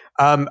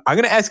 I'm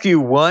going to ask you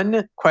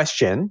one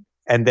question,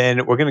 and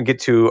then we're going to get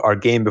to our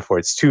game before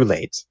it's too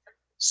late.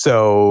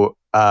 So,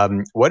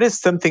 what is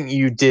something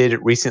you did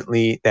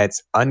recently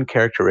that's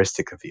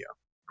uncharacteristic of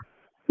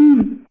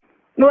you?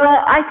 Well,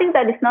 I think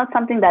that it's not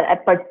something that I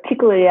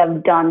particularly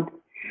have done,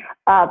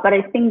 but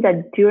I think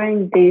that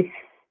during this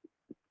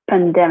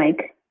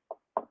pandemic,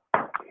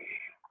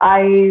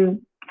 I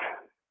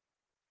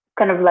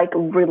kind of like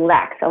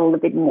relaxed a little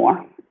bit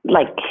more,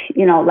 like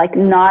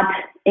not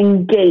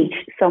engage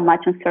so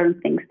much on certain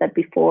things that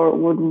before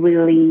would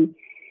really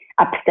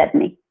upset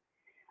me.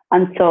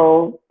 And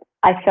so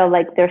I felt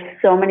like there's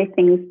so many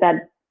things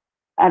that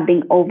have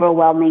been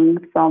overwhelming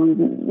from,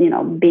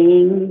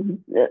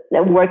 being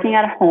working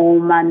at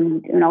home.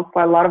 And,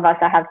 for a lot of us,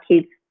 I have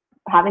kids,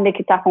 having the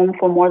kids at home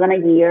for more than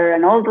a year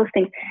and all those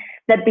things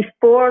that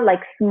before,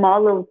 like,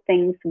 small little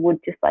things would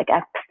just like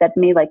upset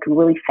me like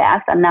really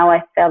fast. And now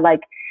I felt like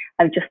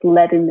I've just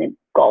letting it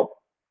go.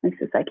 It's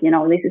just like,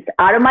 this is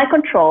out of my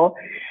control.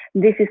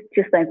 This is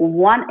just like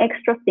one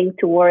extra thing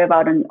to worry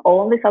about, and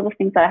all these other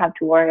things that I have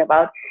to worry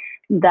about,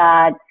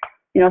 that,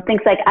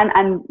 things like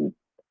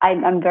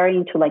I'm very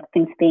into like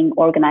things being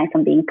organized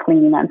and being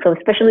clean. And so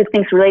especially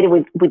things related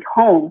with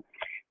home,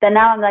 that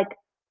now I'm like,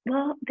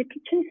 well, the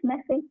kitchen is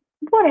messy,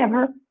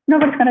 whatever.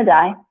 Nobody's going to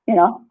die.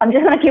 I'm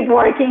just going to keep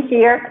working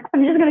here.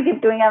 I'm just going to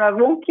keep doing it. I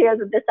won't care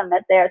that there's a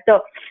mess there.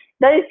 So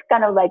that is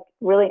kind of like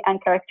really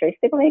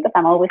uncharacteristic of me, because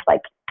I'm always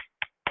like,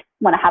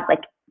 want to have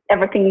like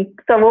everything.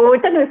 So what we were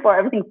talking before,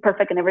 everything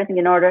perfect and everything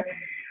in order.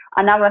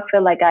 And now I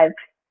feel like I've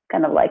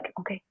kind of like,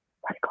 okay,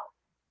 let's go.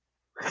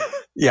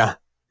 Yeah.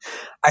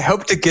 I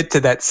hope to get to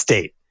that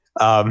state.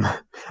 I'm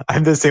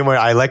the same way.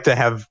 I like to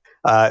have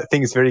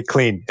things very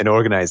clean and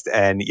organized.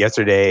 And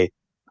yesterday,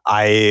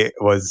 I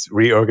was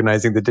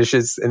reorganizing the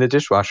dishes in the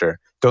dishwasher.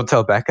 Don't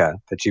tell Becca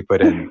that she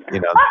put in,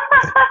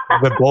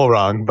 the bowl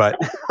wrong. But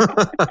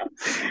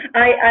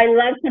I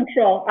love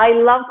control. I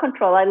love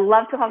control. I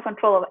love to have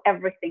control of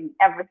everything.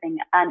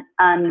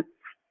 And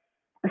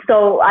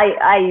so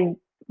I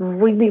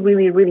really,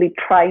 really, really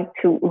try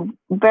to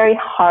very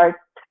hard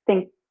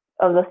think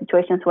of those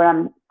situations where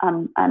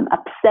I'm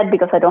upset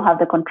because I don't have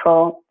the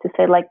control to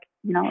say like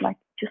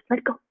just let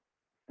it go.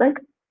 Like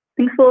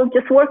things will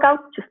just work out.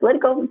 Just let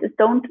it go. Just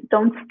don't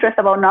stress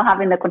about not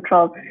having the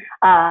control.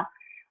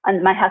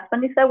 And my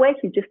husband is that way.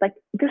 He's just like,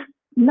 there's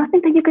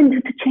nothing that you can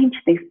do to change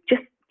this.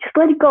 Just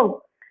let it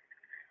go.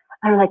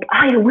 And I'm like,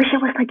 I wish I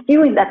was like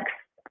you in that,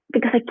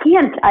 because I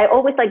can't. I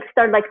always like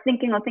start like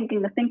thinking about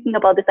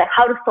this, like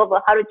how to solve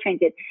it, how to change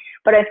it.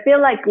 But I feel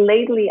like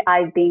lately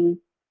I've been,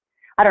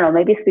 I don't know,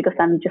 maybe it's because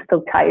I'm just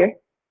so tired.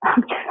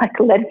 I'm just like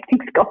letting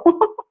things go.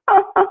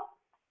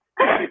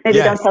 Maybe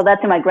don't tell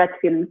that to my grad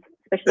students,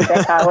 especially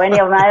Becca or any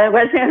of my other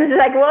grad students. It's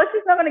like, well,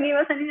 she's not going to give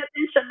us any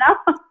attention now.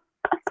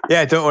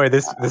 Yeah, don't worry.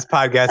 This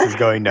podcast is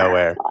going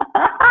nowhere.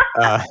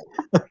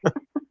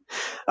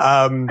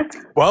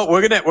 Well,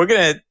 we're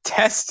gonna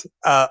test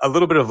a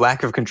little bit of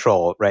lack of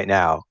control right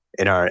now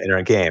in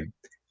our game,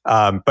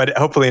 but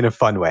hopefully in a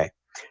fun way.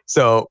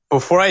 So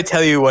before I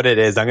tell you what it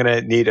is, I'm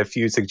gonna need a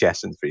few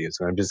suggestions for you.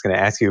 So I'm just gonna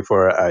ask you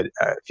for a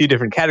few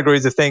different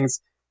categories of things.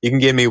 You can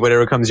give me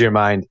whatever comes to your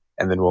mind,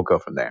 and then we'll go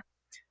from there.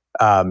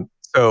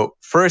 So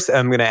first,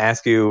 I'm gonna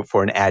ask you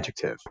for an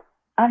adjective.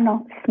 I don't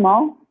know,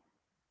 small.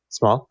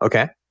 Small,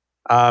 okay.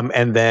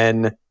 And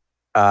then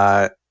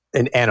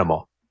an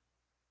animal.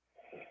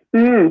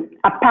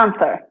 A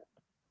panther.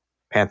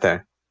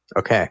 Panther.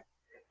 Okay.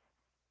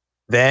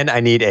 Then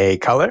I need a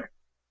color.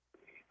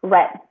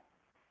 Red.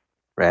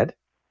 Red.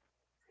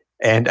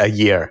 And a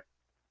year.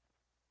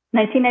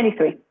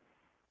 1993.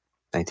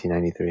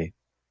 1993.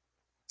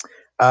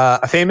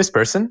 A famous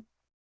person.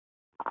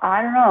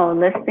 I don't know.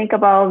 Let's think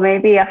about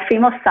maybe a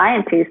female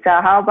scientist.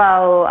 How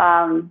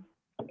about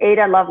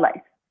Ada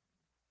Lovelace?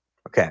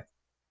 Okay.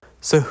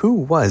 So who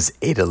was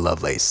Ada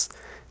Lovelace?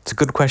 It's a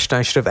good question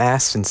I should have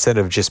asked instead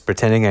of just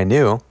pretending I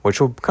knew,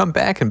 which will come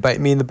back and bite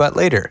me in the butt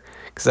later,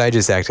 because I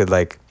just acted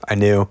like I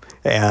knew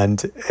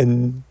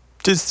and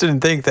just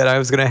didn't think that I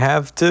was going to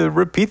have to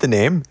repeat the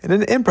name in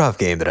an improv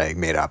game that I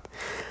made up.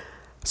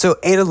 So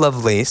Ada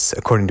Lovelace,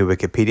 according to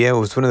Wikipedia,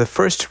 was one of the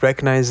first to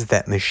recognize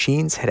that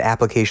machines had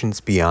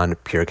applications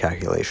beyond pure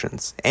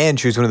calculations, and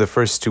she was one of the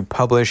first to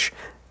publish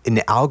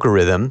an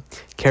algorithm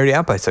carried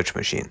out by such a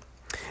machine.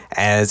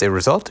 As a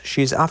result,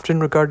 she is often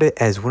regarded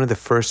as one of the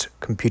first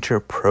computer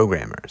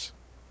programmers.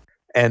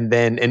 And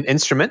then an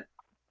instrument.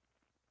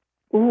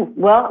 Ooh,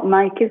 well,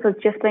 my kids were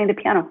just playing the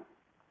piano.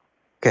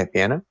 Okay,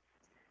 piano.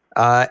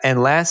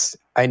 And last,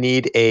 I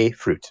need a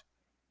fruit.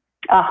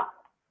 An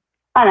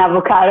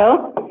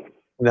avocado.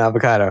 An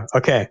avocado.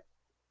 Okay,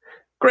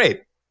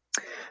 great.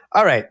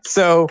 All right,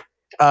 so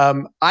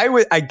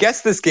I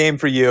guess this game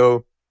for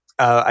you,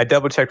 I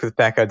double checked with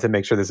Becca to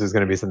make sure this was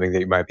going to be something that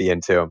you might be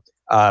into.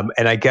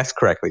 And I guessed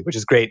correctly, which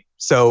is great.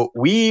 So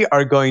we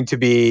are going to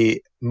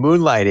be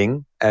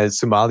moonlighting as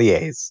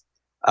sommeliers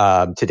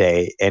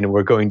today, and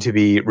we're going to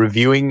be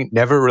reviewing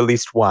never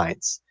released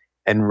wines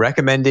and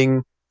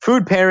recommending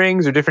food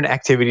pairings or different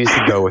activities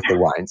to go with the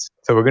wines.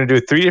 So we're going to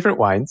do 3 different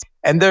wines,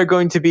 and they're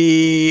going to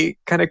be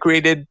kind of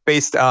created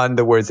based on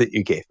the words that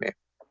you gave me.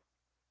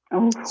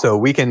 Oh. So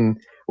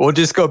we'll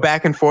just go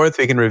back and forth.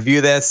 We can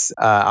review this.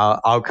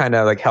 I'll kind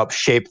of like help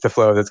shape the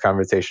flow of this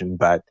conversation,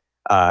 but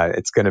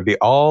it's going to be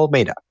all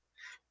made up.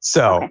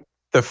 So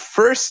The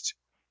first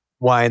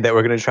wine that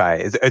we're going to try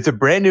it's a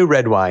brand new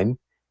red wine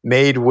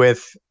made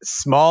with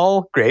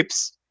small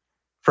grapes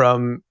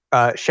from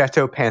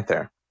Chateau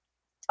Panther.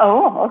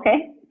 Oh,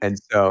 okay. And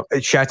so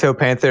Chateau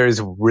Panther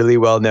is really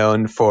well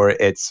known for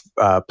its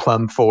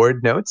plum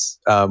forward notes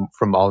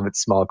from all of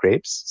its small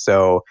grapes.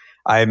 So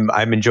I'm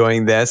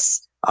enjoying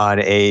this on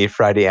a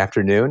Friday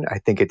afternoon. I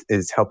think it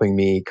is helping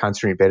me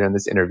concentrate better on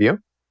this interview.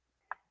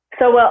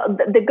 So, well,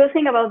 the good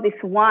thing about this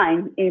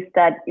wine is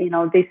that,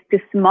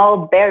 these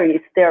small berries,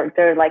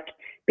 they're like,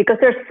 because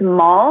they're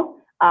small,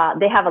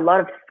 they have a lot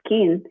of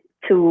skin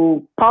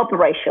to pulp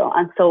ratio.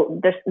 And so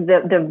there's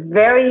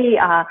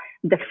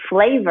the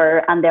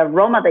flavor and the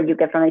aroma that you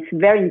get from it is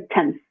very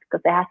intense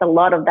because it has a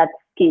lot of that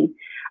skin.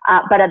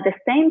 But at the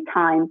same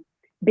time,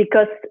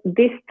 because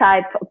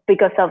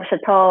of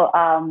Chateau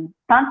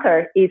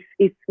Panther is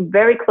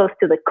very close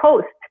to the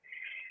coast,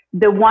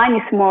 the wine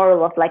is more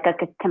of like a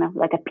kind of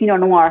like a Pinot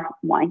Noir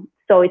wine.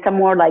 So it's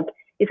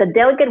a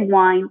delicate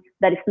wine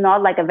that is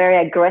not like a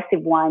very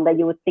aggressive wine that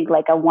you would think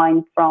like a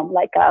wine from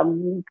like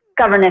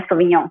Cabernet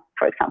Sauvignon,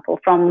 for example,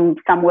 from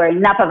somewhere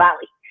in Napa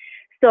Valley.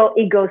 So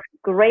it goes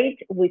great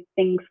with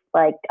things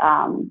like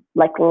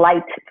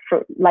light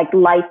fruit, like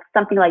light,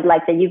 something like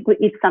light. That you could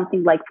eat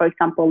something like, for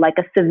example, like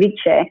a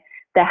ceviche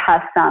that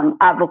has some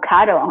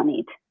avocado on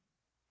it.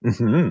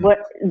 Mm-hmm. But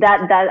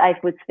that I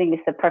would think is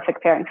the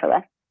perfect pairing for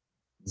that.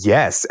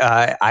 Yes,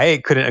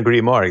 I couldn't agree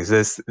more.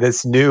 'Cause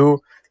this new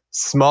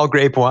small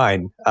grape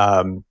wine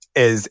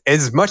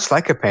is much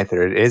like a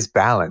Panther. It is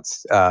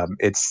balanced.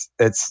 It's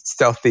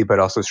stealthy but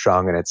also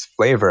strong in its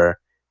flavor.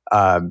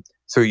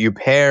 So you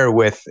pair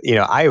with,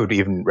 I would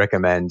even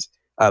recommend,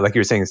 like you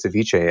were saying,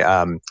 ceviche,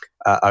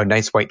 a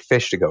nice white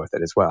fish to go with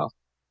it as well.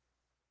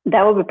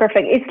 That would be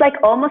perfect. It's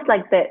like almost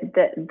like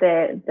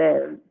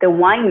the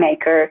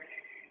winemaker,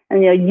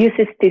 and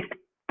uses this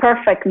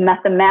perfect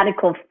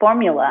mathematical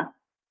formula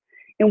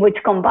in which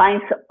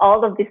combines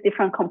all of these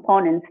different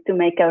components to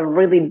make a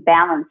really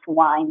balanced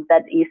wine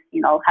that is,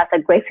 has a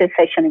great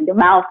sensation in the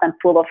mouth and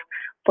full of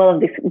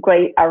this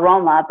great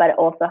aroma, but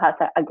also has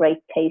a great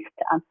taste.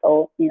 And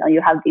so,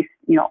 you have this,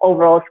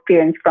 overall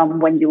experience from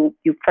when you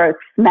first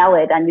smell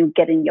it and you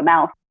get in your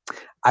mouth.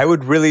 I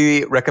would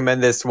really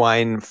recommend this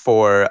wine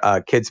for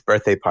kids'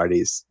 birthday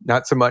parties.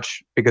 Not so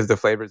much because the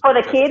flavors For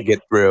the just kids, to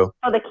get through.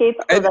 so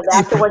that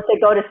afterwards they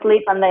go to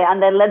sleep and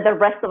they let the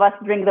rest of us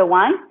drink the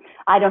wine.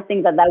 I don't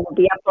think that would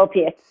be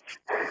appropriate.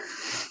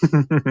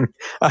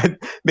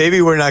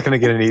 Maybe we're not going to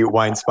get any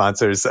wine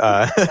sponsors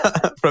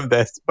from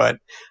this, but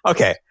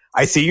okay.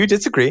 I see you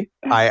disagree.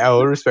 I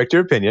will respect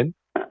your opinion.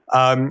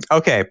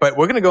 Okay, but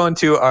we're going to go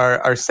into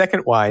our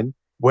second wine,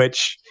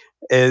 which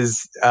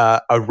is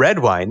a red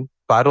wine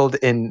bottled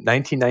in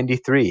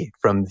 1993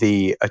 from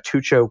the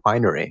Atucha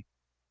Winery.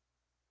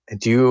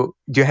 Do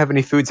you have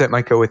any foods that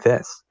might go with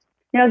this?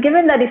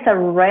 Given that it's a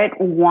red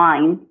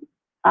wine,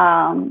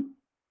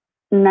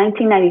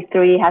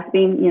 1993 has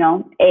been,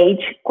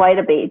 aged quite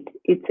a bit.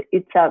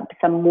 It's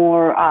a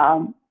more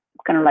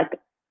kind of like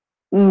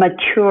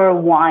mature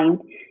wine,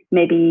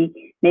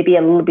 maybe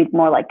a little bit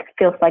more like,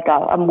 feels like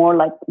a more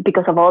like,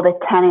 because of all the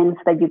tannins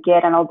that you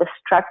get and all the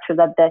structure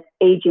that the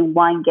aging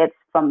wine gets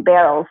from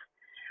barrels.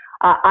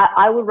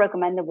 I would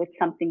recommend it with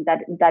something that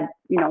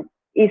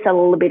is a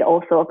little bit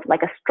also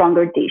like a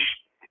stronger dish,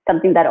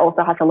 something that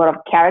also has a lot of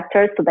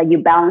character, so that you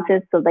balance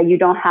it, so that you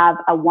don't have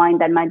a wine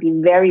that might be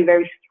very,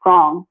 very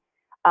strong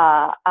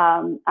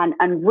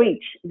and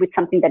rich with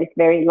something that is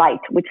very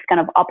light, which is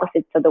kind of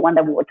opposite to the one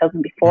that we were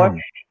talking before.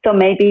 Mm. So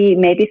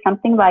maybe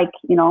something like,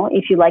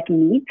 if you like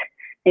meat,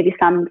 maybe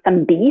some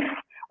beef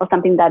or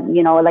something that,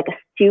 like a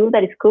stew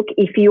that is cooked.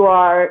 If you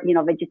are,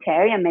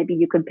 vegetarian, maybe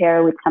you could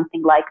pair with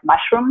something like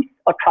mushrooms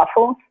or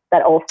truffles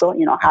that also,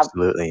 have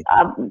absolutely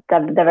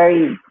the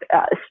very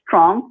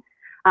strong.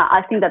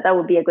 I think that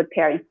would be a good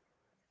pairing.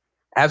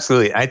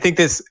 Absolutely. I think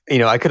this,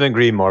 I couldn't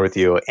agree more with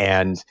you.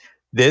 And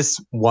this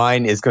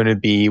wine is going to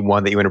be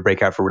one that you want to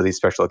break out for really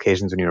special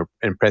occasions when you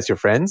impress your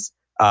friends.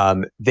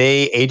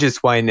 They age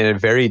this wine in a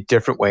very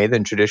different way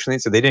than traditionally.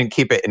 So they didn't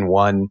keep it in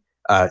one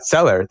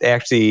cellar.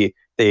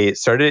 They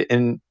started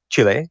in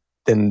Chile,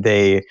 then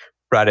they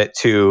brought it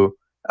to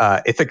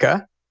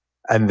Ithaca,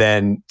 and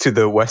then to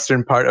the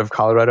western part of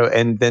Colorado,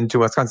 and then to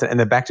Wisconsin, and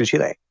then back to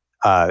Chile.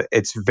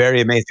 It's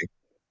very amazing.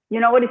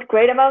 What is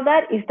great about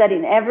that is that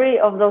in every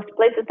of those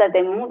places that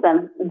they move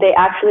them, they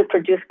actually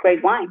produce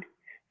great wine.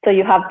 So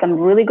you have some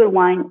really good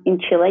wine in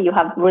Chile. You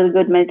have really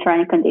good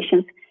Mediterranean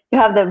conditions. You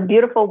have the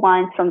beautiful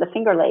wines from the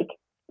Finger Lake,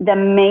 the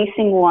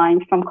amazing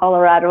wines from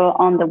Colorado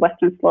on the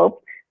western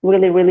slope,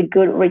 really, really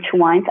good, rich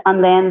wines.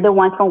 And then the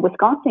wines from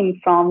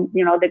Wisconsin, from,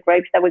 the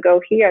grapes that we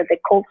grow here, the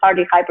Cold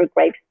Hardy hybrid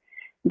grapes,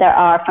 that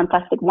are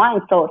fantastic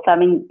wines. So I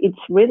mean, it's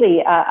really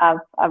a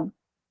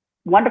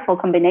wonderful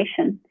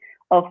combination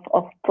of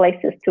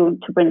places to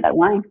bring that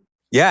wine.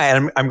 Yeah,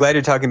 and I'm glad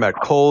you're talking about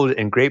cold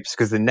and grapes,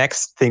 because the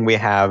next thing we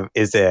have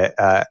is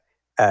a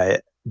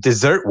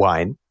dessert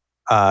wine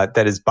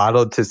that is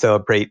bottled to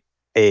celebrate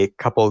a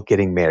couple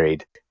getting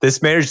married.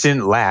 This marriage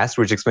didn't last,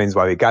 which explains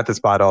why we got this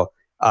bottle,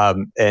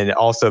 and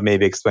also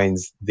maybe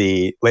explains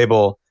the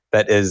label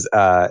that is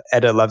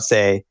Etta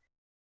Lovesay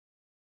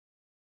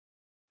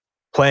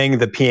playing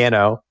the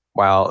piano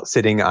while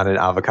sitting on an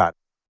avocado.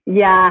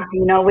 Yeah,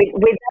 with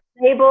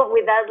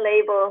that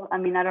label, I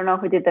mean, I don't know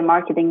who did the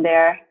marketing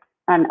there,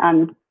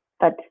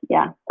 but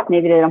yeah,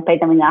 maybe they don't pay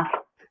them enough.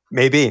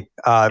 Maybe,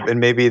 and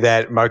maybe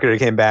that marketer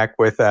came back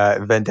with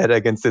a vendetta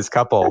against this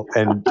couple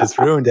and just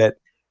ruined it.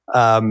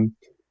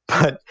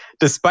 But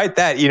despite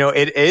that,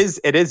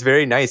 it is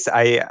very nice.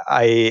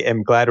 I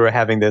am glad we're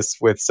having this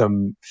with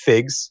some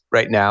figs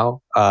right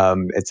now.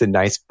 It's a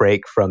nice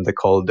break from the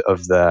cold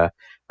of the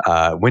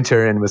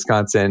winter in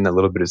Wisconsin. A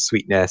little bit of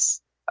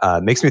sweetness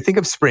makes me think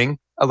of spring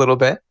a little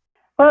bit.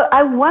 Well,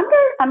 I wonder.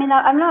 I mean,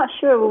 I'm not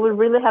sure. We would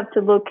really have to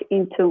look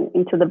into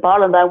the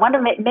bottle. But I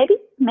wonder, maybe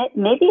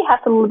it has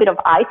a little bit of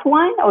ice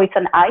wine, or it's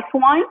an ice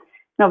wine.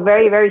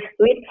 Very, very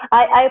sweet.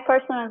 I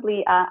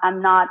personally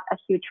am not a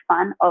huge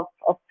fan of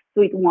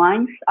sweet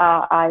wines.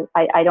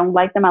 I don't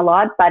like them a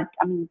lot. But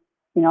I mean,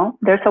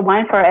 there's a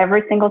wine for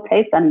every single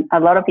taste, and a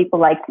lot of people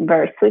like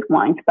very sweet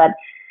wines. But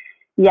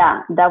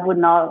yeah, that would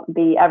not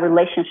be a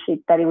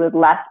relationship that it would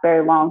last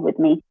very long with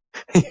me.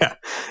 Yeah,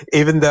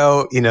 Even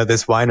though,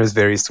 this wine was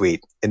very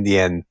sweet, in the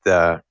end,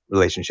 the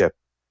relationship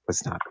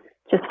was not.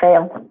 Just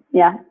failed.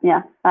 Yeah.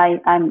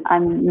 I'm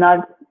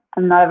not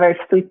a very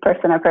sweet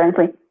person,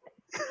 apparently.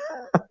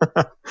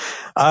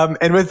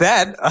 And with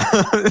that,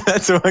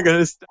 that's what we're going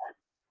to start.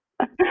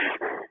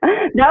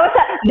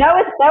 That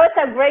was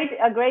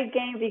a great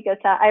game because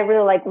I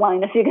really like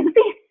wine, as you can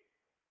see.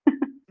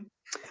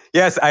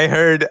 Yes, I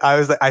heard.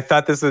 I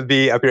thought this would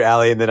be up your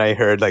alley, and then I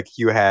heard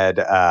you had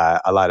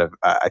a lot of,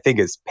 I think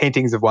it's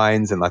paintings of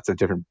wines and lots of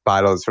different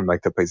bottles from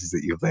the places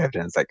that you've lived,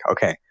 and it's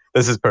okay,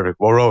 this is perfect.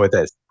 We'll roll with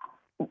this.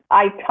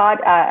 I taught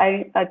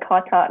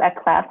a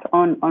class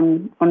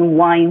on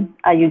wine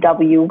at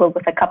UW, but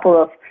with a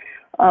couple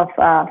of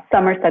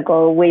summers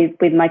ago with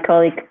my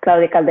colleague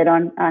Claudia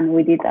Calderon, and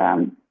we did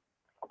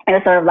it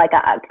was sort of like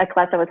a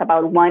class that was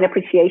about wine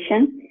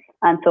appreciation,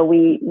 and so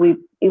we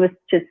it was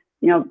just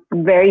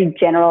very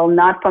general,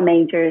 not for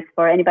majors,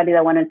 for anybody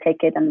that wanted to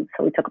take it. And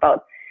so we talk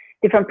about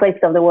different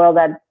places of the world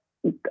that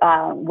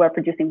were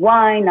producing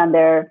wine and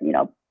their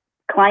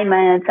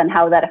climates and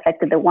how that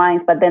affected the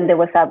wines. But then there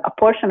was a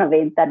portion of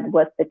it that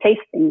was the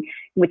tasting,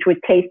 which would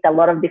taste a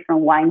lot of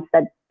different wines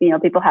that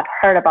people have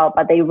heard about,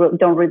 but they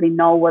don't really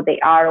know what they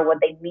are or what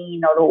they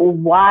mean, or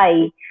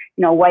why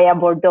why a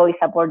Bordeaux is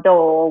a Bordeaux,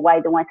 or why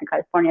the wines in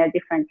California are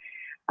different.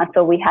 And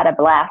so we had a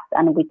blast,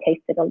 and we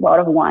tasted a lot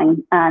of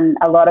wine, and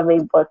a lot of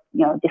it was,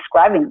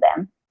 describing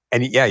them.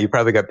 And yeah, you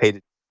probably got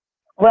paid.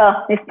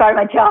 Well, it's part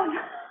of my job.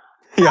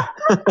 Yeah.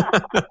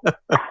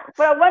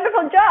 What a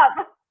wonderful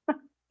job.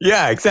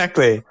 Yeah,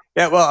 exactly.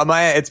 Yeah, well,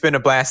 Amaya, it's been a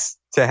blast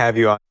to have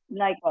you on.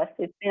 Likewise,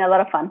 it's been a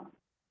lot of fun.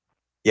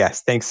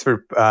 Yes, thanks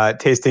for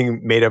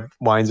tasting made-up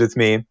wines with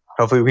me.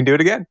 Hopefully we can do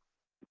it again.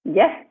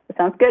 Yes, it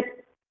sounds good.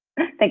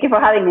 Thank you for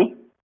having me.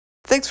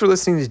 Thanks for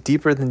listening to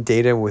Deeper Than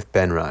Data with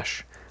Ben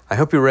Rush. I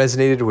hope you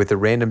resonated with the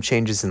random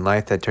changes in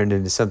life that turned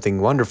into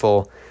something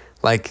wonderful,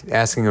 like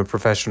asking a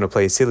professional to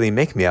play silly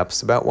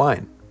make-me-ups about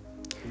wine.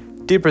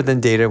 Deeper Than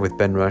Data with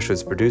Ben Rush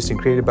was produced and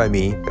created by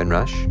me, Ben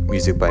Rush,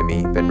 music by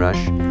me, Ben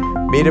Rush,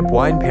 made-up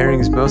wine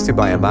pairings mostly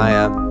by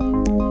Amaya,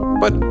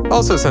 but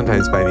also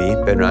sometimes by me,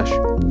 Ben Rush.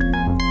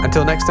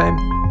 Until next time,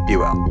 be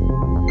well.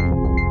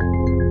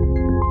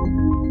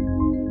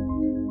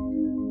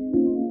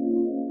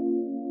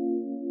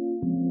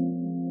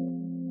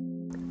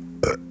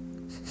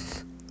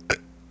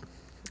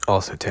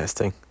 Also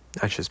testing.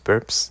 Not just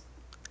burps.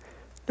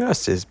 Not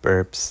just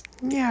burps.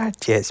 Not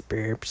just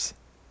burps.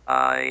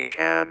 I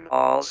can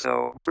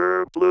also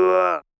burp.